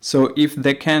using. So if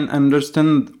they can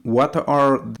understand what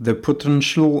are the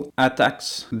potential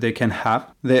attacks they can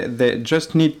have, they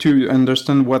just need to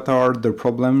understand what are the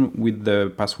problem with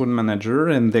the password manager,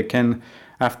 and they can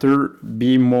after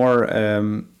be more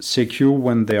secure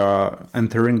when they are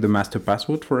entering the master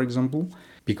password, for example,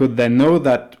 because they know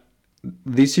that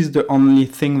this is the only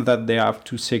thing that they have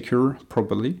to secure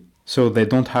properly. So they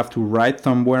don't have to write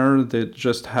somewhere, they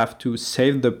just have to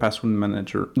save the password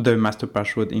manager, the master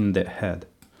password in their head.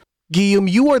 Guillaume,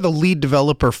 you are the lead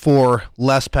developer for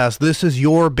LessPass. This is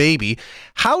your baby.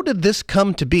 How did this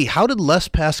come to be? How did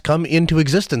LessPass come into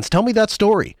existence? Tell me that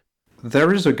story.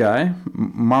 There is a guy,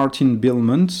 Martin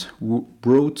Billmont, who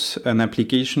wrote an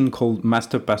application called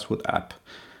Master Password App.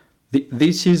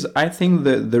 This is, I think,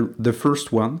 the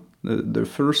first one, the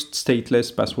first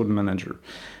stateless password manager.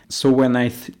 So when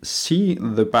I see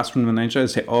the password manager, I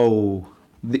say, oh,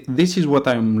 this is what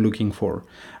I'm looking for.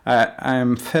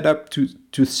 I'm fed up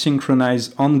to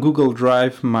synchronize on Google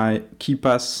Drive my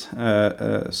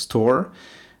KeePass store,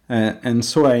 and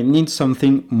so I need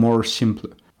something more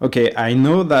simple. Okay, I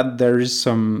know that there is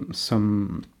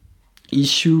some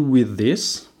issue with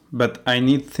this, but I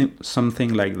need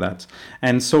something like that.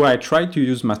 And so I tried to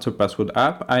use Master Password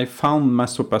App. I found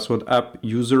Master Password App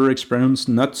user experience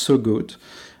not so good.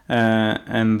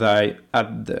 And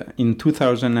in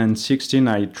 2016,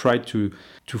 I tried to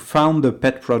found a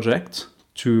pet project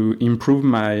to improve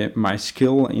my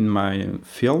skill in my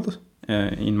field,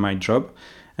 in my job.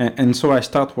 And so I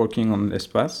start working on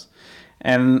LessPass.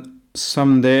 And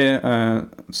someday,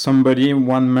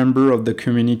 one member of the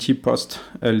community post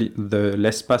the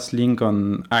LessPass link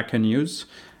on Hacker News,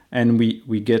 and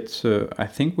we get, I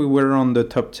think we were on the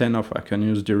top 10 of Hacker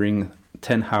News during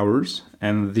 10 hours,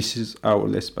 and this is how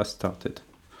LessPass started.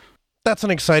 That's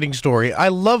an exciting story.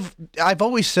 I've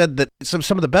always said that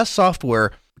some of the best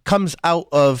software comes out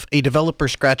of a developer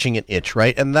scratching an itch,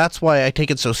 right? And that's why I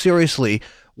take it so seriously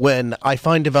when I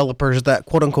find developers that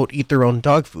quote unquote eat their own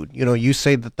dog food. You know, you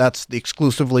say that that's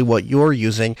exclusively what you're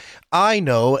using. I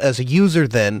know as a user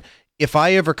then, if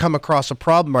I ever come across a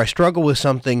problem or I struggle with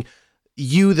something,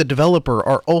 you, the developer,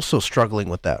 are also struggling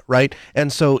with that, right?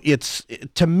 And so it's,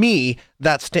 to me,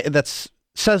 that's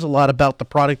says a lot about the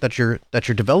product that you're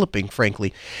developing,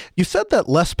 frankly. You said that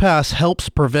LessPass helps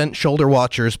prevent shoulder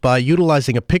watchers by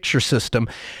utilizing a picture system.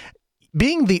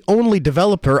 Being the only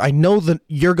developer, I know that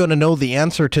you're going to know the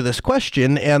answer to this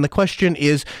question, and the question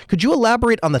is, could you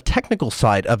elaborate on the technical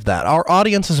side of that? Our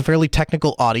audience is a fairly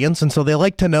technical audience, and so they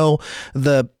like to know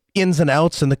the ins and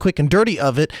outs and the quick and dirty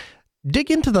of it. Dig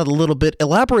into that a little bit,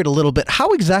 elaborate a little bit.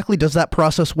 How exactly does that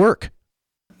process work?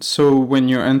 So when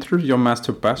you enter your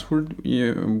master password,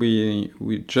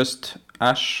 we just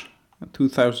hash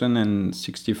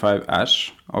 2065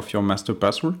 hash of your master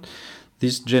password.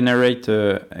 This generates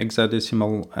a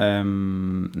hexadecimal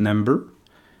number,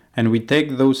 and we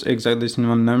take those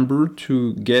hexadecimal number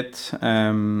to get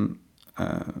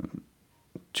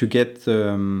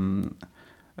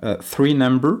 3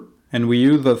 number, and we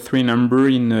use the 3 number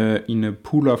in a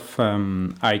pool of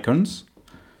icons.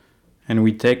 And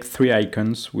we take 3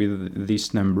 icons with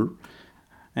this number.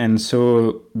 And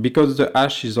so because the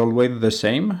hash is always the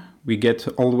same, we get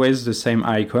always the same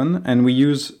icon. And we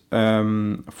use,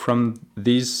 from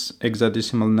this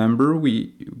hexadecimal number,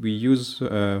 we use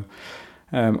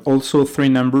also 3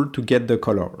 number to get the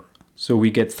color. So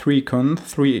we get 3 icons,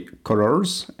 3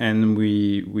 colors, and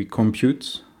we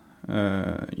compute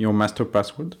your master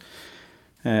password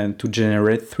and to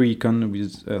generate 3 icons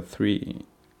with 3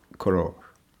 colors.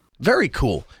 Very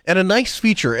cool, and a nice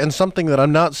feature, and something that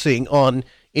I'm not seeing on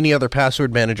any other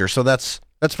password manager, so that's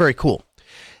very cool.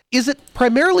 Is it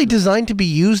primarily designed to be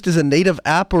used as a native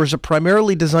app, or is it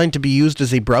primarily designed to be used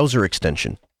as a browser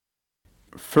extension?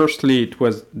 Firstly, it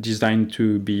was designed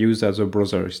to be used as a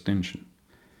browser extension.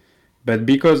 But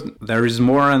because there is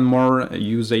more and more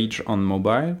usage on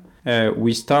mobile,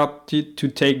 we started to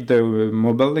take the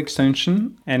mobile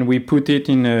extension and we put it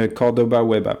in a Cordoba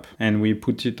web app, and we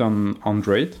put it on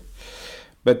Android.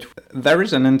 But there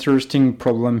is an interesting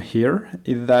problem here,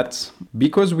 is that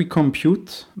because we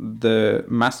compute the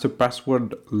master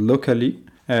password locally,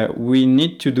 we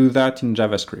need to do that in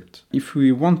JavaScript. If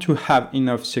we want to have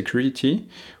enough security,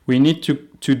 we need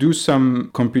to do some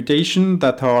computation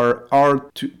that are hard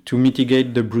to mitigate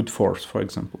the brute force, for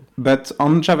example. But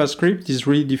on JavaScript, it's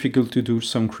really difficult to do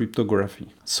some cryptography.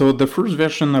 So the first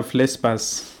version of LESPAS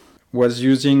was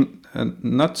using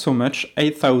not so much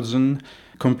 8,000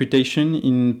 computation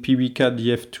in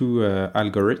PBK-DF2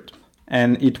 algorithm.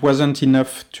 And it wasn't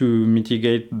enough to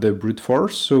mitigate the brute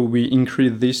force, so we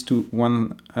increased this to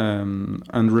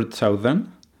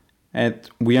 100,000. And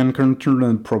we encountered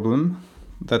a problem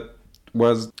that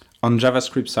was on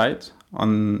JavaScript side,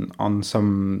 on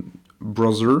some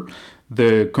browser,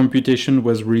 the computation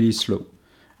was really slow.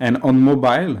 And on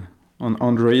mobile, on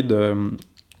Android,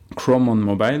 Chrome on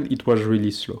mobile, it was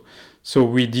really slow. So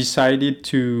we decided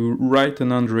to write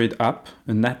an Android app,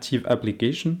 a native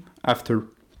application, after.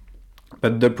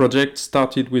 But the project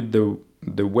started with the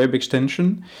web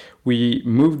extension. We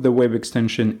moved the web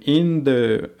extension in the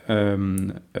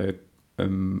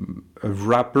a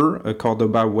wrapper, a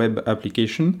Cordoba web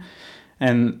application.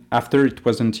 And after, it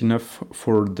wasn't enough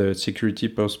for the security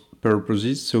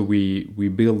purposes, so we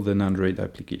built an Android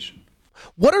application.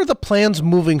 What are the plans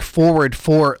moving forward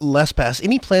for LESPAS?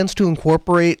 Any plans to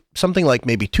incorporate something like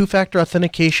maybe two-factor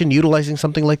authentication, utilizing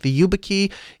something like the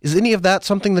YubiKey? Is any of that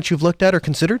something that you've looked at or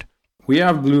considered? We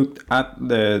have looked at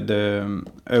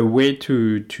a way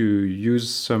to use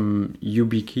some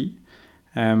YubiKey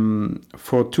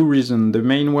for two reasons. The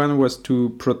main one was to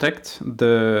protect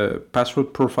the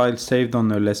password profile saved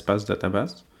on a LESPAS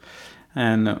database,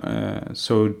 and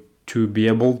so to be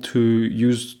able to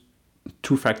use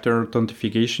two-factor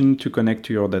authentication to connect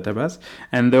to your database.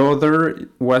 And the other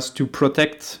was to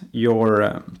protect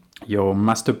your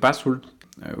master password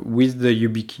with the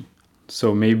YubiKey.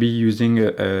 So maybe using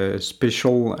a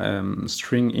special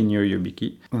string in your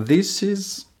YubiKey. This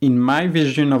is, in my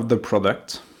vision of the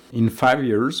product, in 5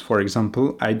 years, for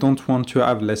example, I don't want to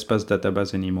have LESPAS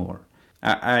database anymore.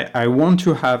 I want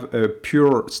to have a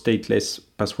pure stateless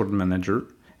password manager.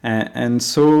 And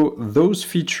so those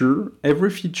features,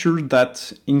 every feature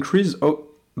that increase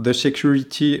the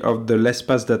security of the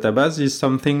LESPAS database is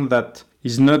something that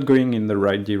is not going in the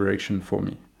right direction for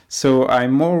me. So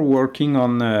I'm more working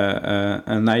on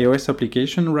an iOS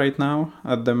application right now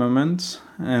at the moment,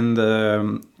 and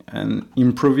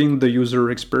improving the user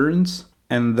experience.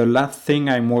 And the last thing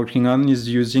I'm working on is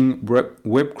using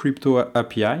Web Crypto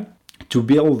API to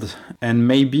build and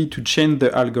maybe to change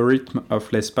the algorithm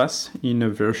of LESPAS in a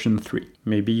version 3,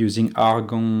 maybe using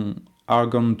Argon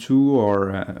 2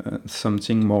 or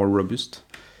something more robust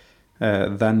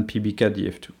than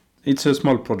PBK-DF2. It's a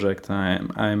small project.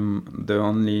 I'm the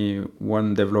only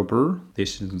one developer.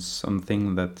 This is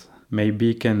something that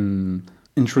maybe can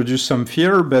introduce some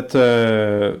fear, but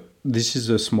this is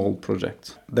a small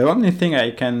project. The only thing I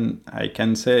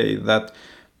can say that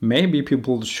maybe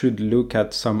people should look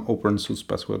at some open source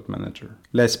password manager,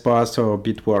 LESPAS or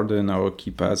Bitwarden or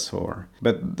KeePass,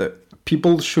 but the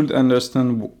people should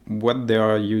understand what they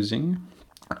are using,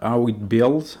 how it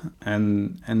builds,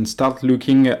 and start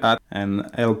looking at and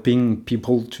helping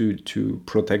people to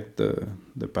protect the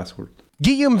password.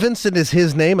 Guillaume Vincent is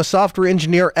his name, a software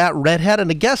engineer at Red Hat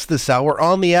and a guest this hour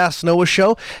on the Ask Noah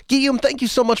show. Guillaume, thank you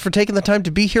so much for taking the time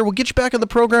to be here. We'll get you back on the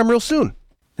program real soon.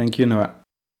 Thank you, Noah.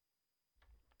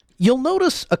 You'll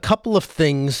notice a couple of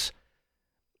things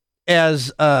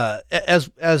as I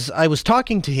was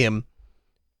talking to him.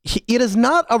 It is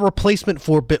not a replacement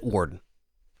for Bitwarden.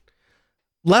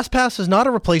 LESPAS is not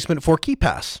a replacement for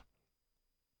KeePass.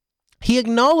 He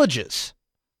acknowledges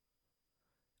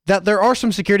that there are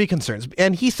some security concerns,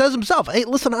 and he says himself, hey,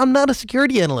 listen, I'm not a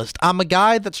security analyst. I'm a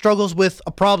guy that struggles with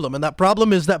a problem, and that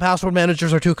problem is that password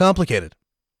managers are too complicated.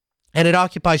 And it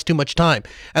occupies too much time,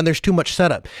 and there's too much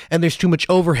setup, and there's too much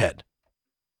overhead.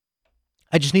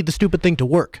 I just need the stupid thing to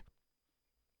work.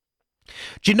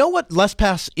 Do you know what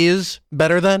LESPAS is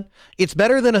better than? It's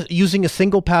better than using a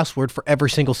single password for every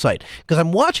single site. Because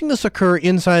I'm watching this occur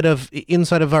inside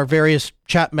of our various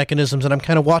chat mechanisms, and I'm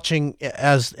kind of watching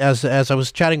as I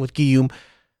was chatting with Guillaume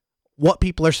what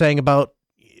people are saying about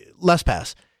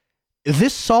LESPAS.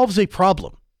 This solves a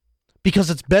problem because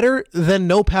it's better than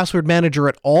no password manager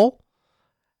at all.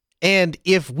 And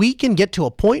if we can get to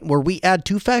a point where we add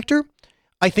two-factor,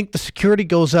 I think the security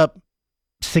goes up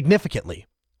significantly,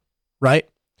 right?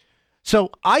 So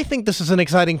I think this is an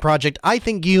exciting project. I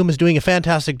think Guillaume is doing a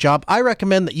fantastic job. I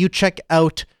recommend that you check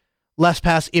out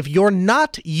LESPAS. If you're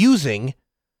not using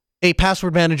a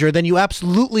password manager, then you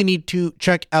absolutely need to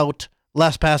check out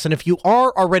LESPAS. And if you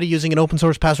are already using an open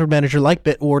source password manager like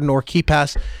Bitwarden or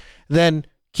KeePass, then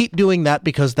keep doing that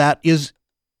because that is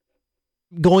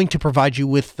going to provide you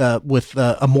with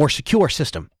a more secure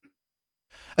system.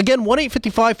 Again,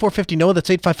 1-855-450-NOAH. That's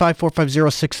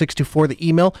 855-450-6624. The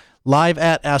email,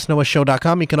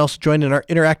 live@asknoahshow.com. You can also join in our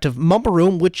interactive Mumble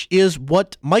Room, which is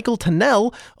what Michael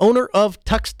Tunnell, owner of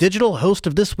Tux Digital, host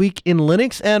of This Week in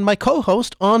Linux, and my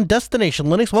co-host on Destination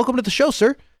Linux. Welcome to the show,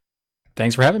 sir.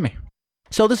 Thanks for having me.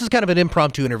 So this is kind of an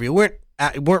impromptu interview. We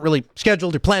weren't really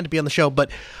scheduled or planned to be on the show,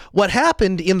 but what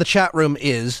happened in the chat room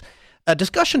is a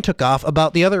discussion took off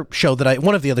about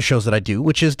one of the other shows that I do,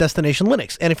 which is Destination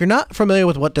Linux. And if you're not familiar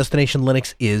with what Destination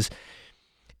Linux is,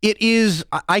 it is,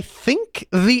 I think,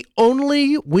 the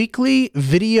only weekly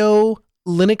video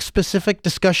Linux-specific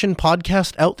discussion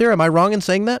podcast out there. Am I wrong in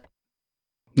saying that?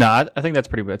 No, I think that's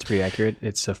pretty accurate.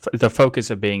 It's the focus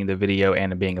of being the video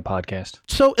and of being a podcast.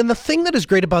 So, and the thing that is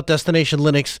great about Destination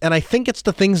Linux, and I think it's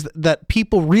the things that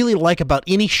people really like about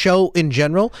any show in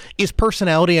general, is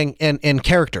personality and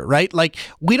character, right? Like,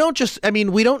 we don't just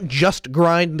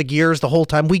grind the gears the whole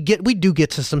time. We do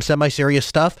get to some semi-serious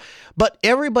stuff, but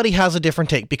everybody has a different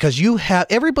take because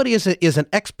everybody is an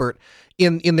expert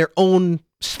in their own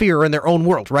sphere in their own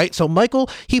world, right? So Michael,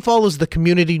 he follows the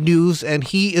community news and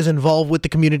he is involved with the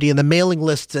community and the mailing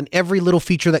lists and every little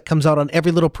feature that comes out on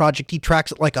every little project. He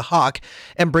tracks it like a hawk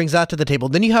and brings that to the table.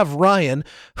 Then you have Ryan,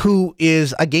 who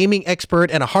is a gaming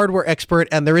expert and a hardware expert,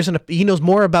 and he knows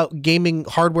more about gaming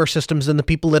hardware systems than the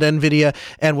people at NVIDIA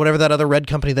and whatever that other red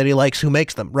company that he likes who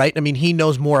makes them, right? I mean, he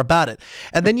knows more about it.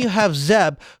 And then you have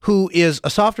Zeb, who is a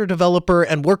software developer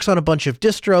and works on a bunch of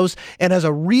distros and has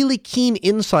a really keen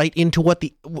insight into what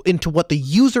the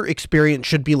user experience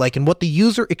should be like and what the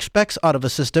user expects out of a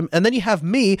system. And then you have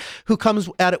me, who comes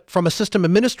at it from a system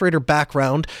administrator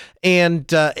background and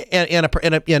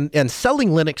selling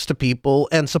Linux to people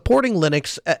and supporting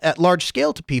Linux at large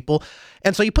scale to people.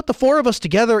 And so you put the four of us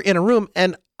together in a room,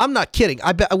 and I'm not kidding.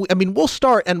 I mean, we'll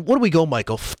start, and what do we go,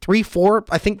 Michael? 3, 4?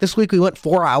 I think this week we went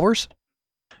 4 hours.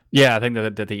 Yeah, I think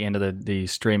that at the end of the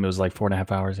stream it was like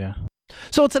 4.5 hours. Yeah.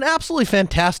 So it's an absolutely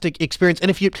fantastic experience, and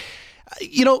if you can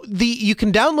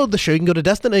download the show. You can go to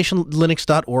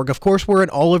destinationlinux.org. Of course, we're in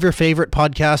all of your favorite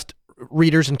podcast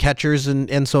readers and catchers,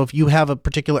 and so if you have a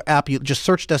particular app, you just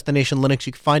search Destination Linux.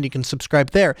 You can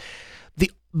subscribe there.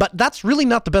 But that's really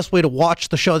not the best way to watch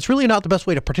the show. It's really not the best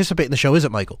way to participate in the show, is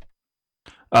it, Michael?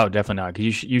 Oh, definitely not.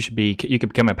 Because you could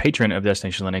become a patron of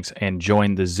Destination Linux and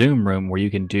join the Zoom room where you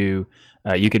can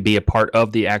you could be a part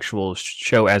of the actual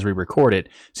show as we record it,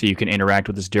 so you can interact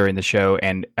with us during the show.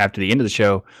 And after the end of the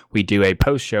show, we do a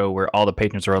post show where all the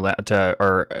patrons are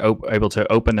able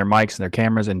to open their mics and their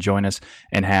cameras and join us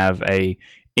and have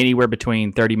anywhere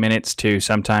between 30 minutes to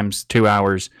sometimes 2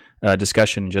 hours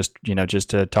discussion, just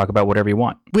to talk about whatever you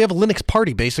want. We have a Linux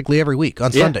party basically every week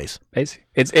on Sundays. Basically.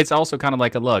 It's also kind of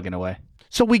like a lug in a way.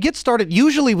 So we get started.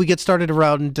 Usually we get started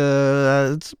around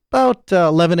it's about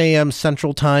 11 a.m.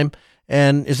 Central Time.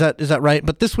 And is that right?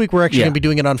 But this week we're actually going to be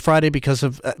doing it on Friday because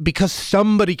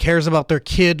somebody cares about their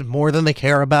kid more than they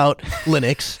care about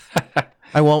Linux.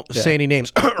 I won't say any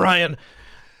names, Ryan.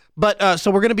 But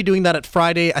so we're going to be doing that at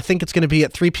Friday. I think it's going to be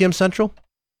at 3 p.m. Central.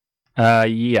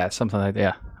 Yeah, something like that.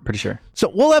 Yeah, I'm pretty sure.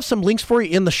 So we'll have some links for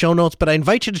you in the show notes, but I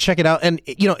invite you to check it out. And,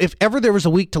 if ever there was a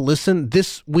week to listen,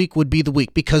 this week would be the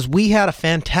week, because we had a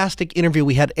fantastic interview.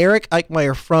 We had Eric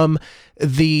Eichmeyer from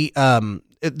the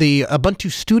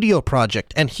Ubuntu Studio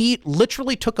project, and he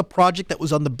literally took a project that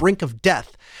was on the brink of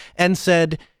death and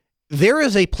said, there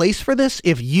is a place for this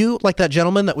if you, like that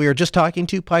gentleman that we were just talking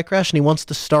to, PyCrash, and he wants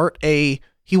to start a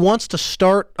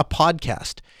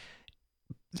podcast.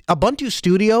 Ubuntu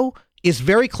Studio is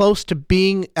very close to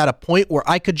being at a point where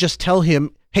I could just tell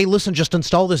him, hey, listen, just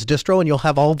install this distro and you'll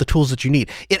have all the tools that you need.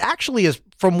 It actually is,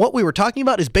 from what we were talking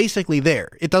about, is basically there.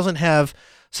 It doesn't have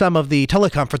some of the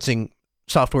teleconferencing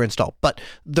software installed, but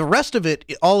the rest of it,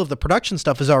 all of the production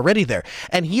stuff is already there.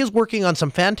 And he is working on some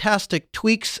fantastic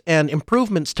tweaks and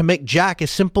improvements to make Jack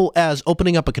as simple as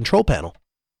opening up a control panel.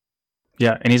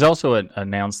 Yeah, and he's also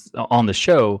announced on the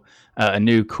show a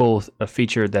new cool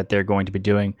feature that they're going to be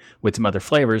doing with some other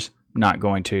flavors. Not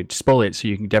going to spoil it, so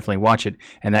you can definitely watch it.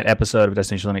 And that episode of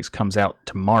Destination Linux comes out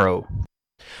tomorrow.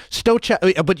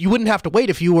 Stochak, but you wouldn't have to wait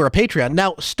if you were a Patreon.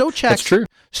 Now, That's true.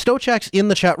 Stochak's in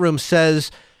the chat room says,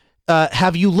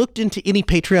 have you looked into any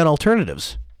Patreon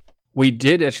alternatives? We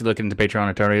did actually look into Patreon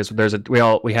alternatives. We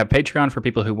have Patreon for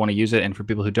people who want to use it, and for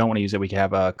people who don't want to use it, we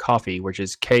have Coffee, which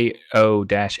is ko-fi.com.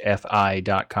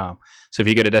 So if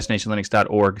you go to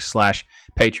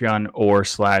destinationlinux.org/Patreon or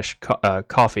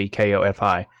 /coffee,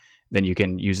 KOFI, then you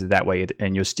can use it that way,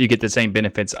 and you get the same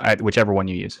benefits whichever one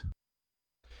you use.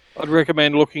 I'd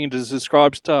recommend looking into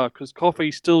Subscribestar, because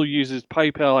Coffee still uses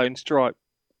PayPal and Stripe.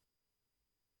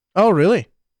 Oh, really?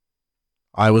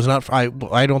 I was not. I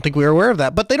don't think we were aware of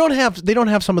that. But they don't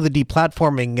have some of the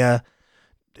deplatforming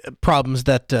problems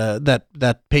that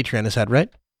Patreon has had, right?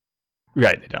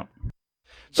 Right, they don't.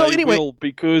 So They anyway, will,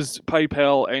 because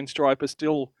PayPal and Stripe are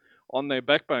still on their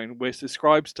backbone, where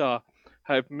Subscribestar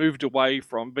have moved away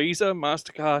from Visa,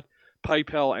 MasterCard,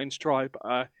 PayPal, and Stripe,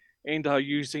 and are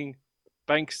using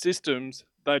bank systems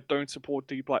that don't support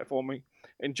deplatforming.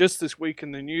 And just this week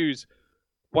in the news,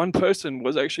 one person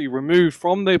was actually removed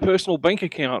from their personal bank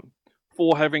account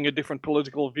for having a different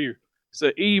political view.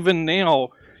 So even now,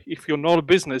 if you're not a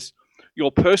business,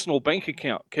 your personal bank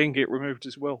account can get removed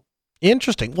as well.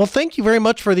 interesting. Well, thank you very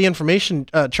much for the information,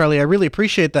 Charlie. I really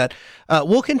appreciate that.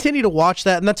 We'll continue to watch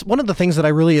that, and that's one of the things that I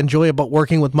really enjoy about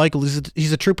working with Michael.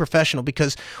 He's a true professional,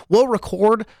 because we'll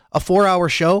record a 4-hour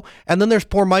show, and then there's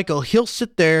poor Michael. He'll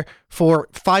sit there for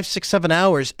 5, 6, 7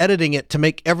 hours editing it to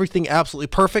make everything absolutely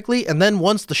perfectly, and then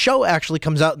once the show actually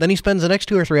comes out, then he spends the next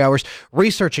 2 or 3 hours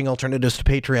researching alternatives to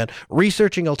Patreon,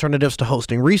 researching alternatives to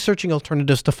hosting, researching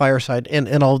alternatives to Fireside,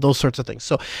 and all of those sorts of things.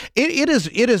 So it is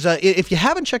if you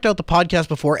haven't checked out the podcast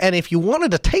before, and if you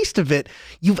wanted a taste of it,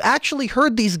 you've actually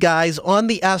heard these guys on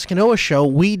the Ask Noah show.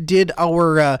 We did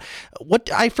our what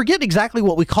I forget exactly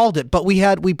what we called it, but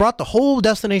we brought the whole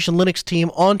Destination Linux team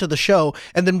onto the show,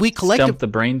 and then we collected Stump the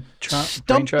Brain Trust.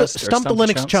 Stump the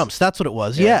Linux Chumps. That's what it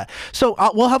was. Yeah. So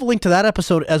we'll have a link to that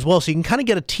episode as well, so you can kind of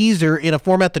get a teaser in a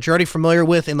format that you're already familiar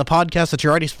with in the podcast that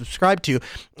you're already subscribed to,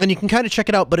 and you can kind of check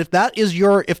it out. But if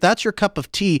that's your cup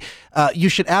of tea, you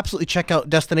should absolutely check out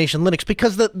Destination Linux,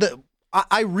 because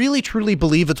I really truly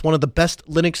believe it's one of the best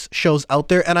Linux shows out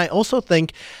there, and I also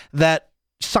think that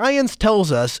science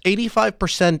tells us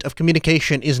 85% of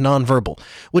communication is nonverbal,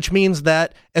 which means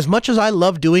that as much as I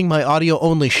love doing my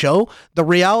audio-only show, the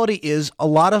reality is a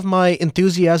lot of my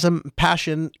enthusiasm,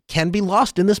 passion can be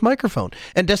lost in this microphone.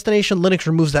 And Destination Linux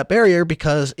removes that barrier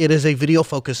because it is a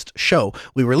video-focused show.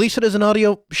 We release it as an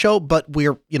audio show, but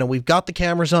we've got the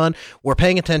cameras on, we're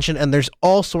paying attention, and there's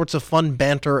all sorts of fun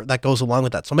banter that goes along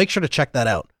with that. So make sure to check that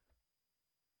out.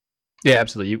 Yeah,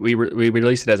 absolutely. We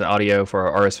released it as an audio for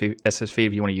our RSS feed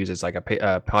if you want to use it as like a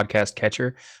podcast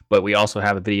catcher. But we also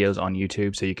have videos on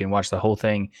YouTube, so you can watch the whole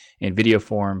thing in video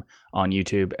form on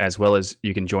YouTube, as well as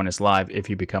you can join us live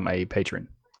if you become a patron.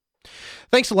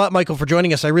 Thanks a lot, Michael, for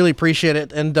joining us. I really appreciate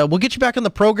it. And we'll get you back on the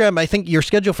program. I think you're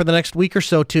scheduled for the next week or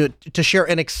so to share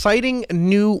an exciting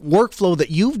new workflow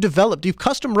that you've developed, you've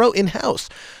custom wrote in-house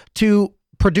to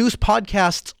produce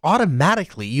podcasts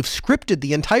automatically. You've scripted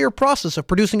the entire process of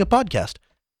producing a podcast.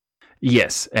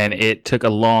 Yes, and it took a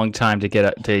long time to get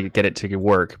it to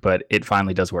work, but it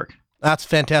finally does work. That's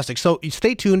fantastic. So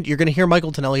stay tuned. You're going to hear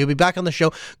Michael Tonelli. He'll be back on the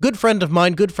show. Good friend of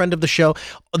mine, good friend of the show.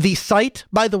 The site,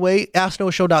 by the way,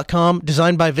 AskNoahShow.com,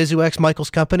 designed by VisuX,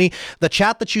 Michael's company. The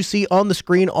chat that you see on the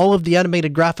screen, all of the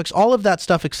animated graphics, all of that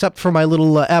stuff, except for my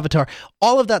little avatar,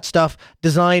 all of that stuff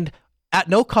designed at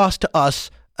no cost to us,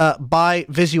 by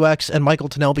VisuX and Michael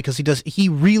Tonell, because he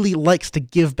really likes to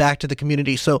give back to the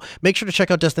community. So make sure to check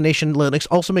out Destination Linux.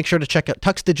 Also make sure to check out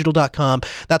tuxdigital.com.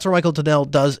 That's where Michael Tonell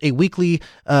does a weekly,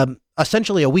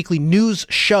 essentially a weekly news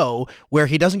show where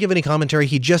he doesn't give any commentary.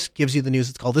 He just gives you the news.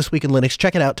 It's called This Week in Linux.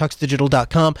 Check it out,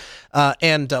 tuxdigital.com.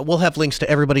 And we'll have links to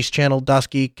everybody's channel,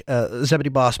 DasGeek, Zebedee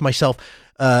Boss, myself,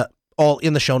 all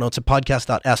in the show notes at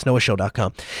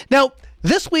podcast.asknoahshow.com. Now,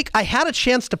 this week, I had a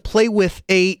chance to play with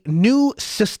a new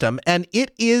system, and it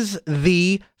is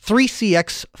the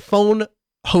 3CX phone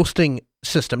hosting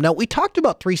system. Now, we talked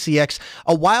about 3CX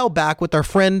a while back with our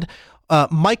friend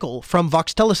Michael from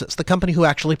Voxtelesys, the company who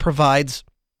actually provided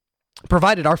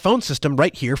our phone system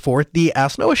right here for the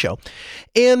Ask Noah show.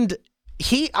 And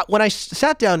when I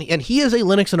sat down, and he is a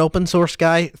Linux and open source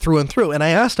guy through and through, and I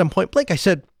asked him point blank, I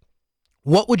said,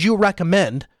 what would you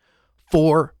recommend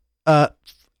for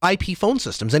IP phone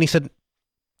systems? And he said,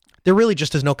 there really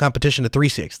just is no competition to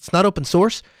 3CX. It's not open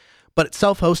source, but it's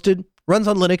self-hosted, runs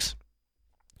on Linux.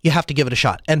 You have to give it a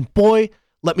shot. And boy,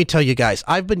 let me tell you guys,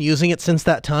 I've been using it since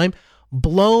that time,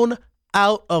 blown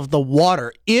out of the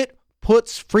water. It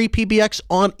puts FreePBX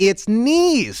on its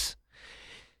knees.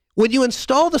 When you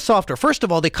install the software, first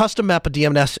of all, they custom map a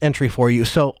DNS entry for you.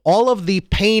 So all of the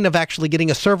pain of actually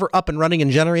getting a server up and running and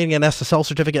generating an SSL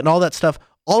certificate and all that stuff,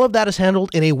 all of that is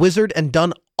handled in a wizard and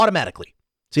done automatically.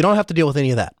 So you don't have to deal with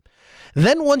any of that.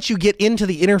 Then once you get into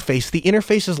the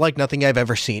interface is like nothing I've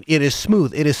ever seen. It is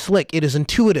smooth, it is slick, it is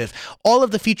intuitive. All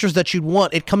of the features that you'd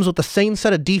want, it comes with the same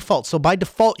set of defaults. So by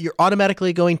default, you're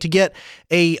automatically going to get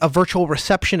a virtual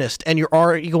receptionist, and you're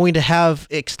already going to have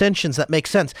extensions that make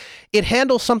sense. It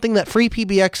handles something that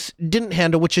FreePBX didn't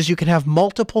handle, which is you can have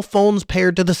multiple phones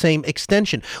paired to the same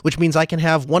extension, which means I can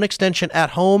have one extension at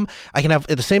home, I can have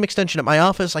the same extension at my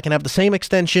office, I can have the same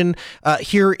extension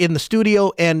here in the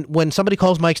studio, and when somebody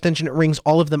calls my extension, it rings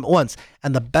all of them at once.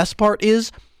 And the best part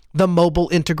is the mobile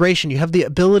integration. You have the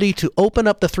ability to open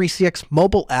up the 3CX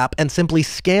mobile app and simply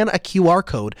scan a QR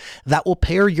code that will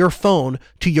pair your phone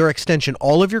to your extension.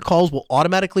 All of your calls will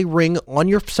automatically ring on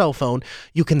your cell phone.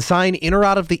 You can sign in or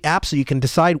out of the app so you can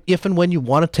decide if and when you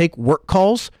want to take work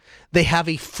calls. They have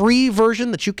a free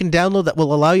version that you can download that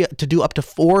will allow you to do up to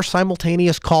 4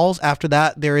 simultaneous calls. After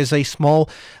that, there is a small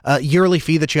yearly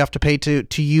fee that you have to pay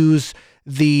to use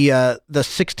the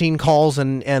 16 calls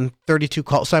and 32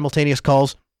 simultaneous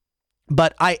calls.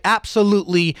 But I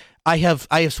have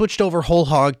switched over whole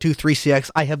hog to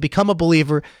 3CX. I have become a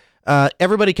believer.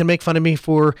 Everybody can make fun of me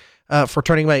for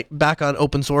turning my back on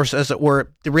open source, as it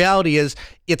were. The reality is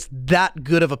it's that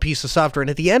good of a piece of software. And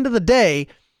at the end of the day,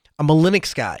 I'm a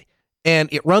Linux guy, and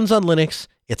it runs on Linux.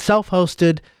 It's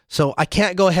self-hosted, so I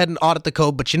can't go ahead and audit the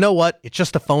code. But you know what? It's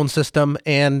just a phone system,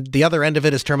 and the other end of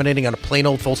it is terminating on a plain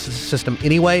old phone system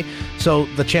anyway. So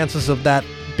the chances of that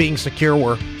being secure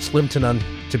were slim to none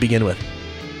to begin with.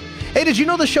 Hey, did you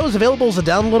know the show is available as a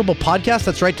downloadable podcast?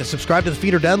 That's right. To subscribe to the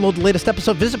feed or download the latest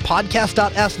episode, visit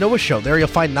podcast.asknoahshow. There you'll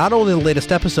find not only the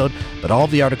latest episode, but all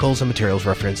of the articles and materials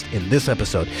referenced in this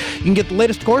episode. You can get the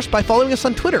latest, of course, by following us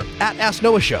on Twitter at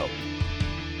AskNoahShow.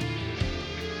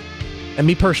 And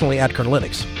me personally at Colonel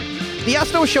Linux. The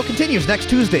Ask Noah Show continues next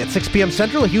Tuesday at 6 p.m.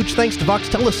 Central. A huge thanks to Vox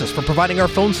Telesis for providing our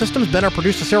phone systems. Ben, our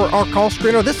producer, Sarah, our call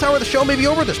screener. This hour of the show may be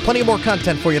over. There's plenty more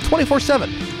content for you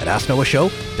 24/7 at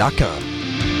AskNoahShow.com.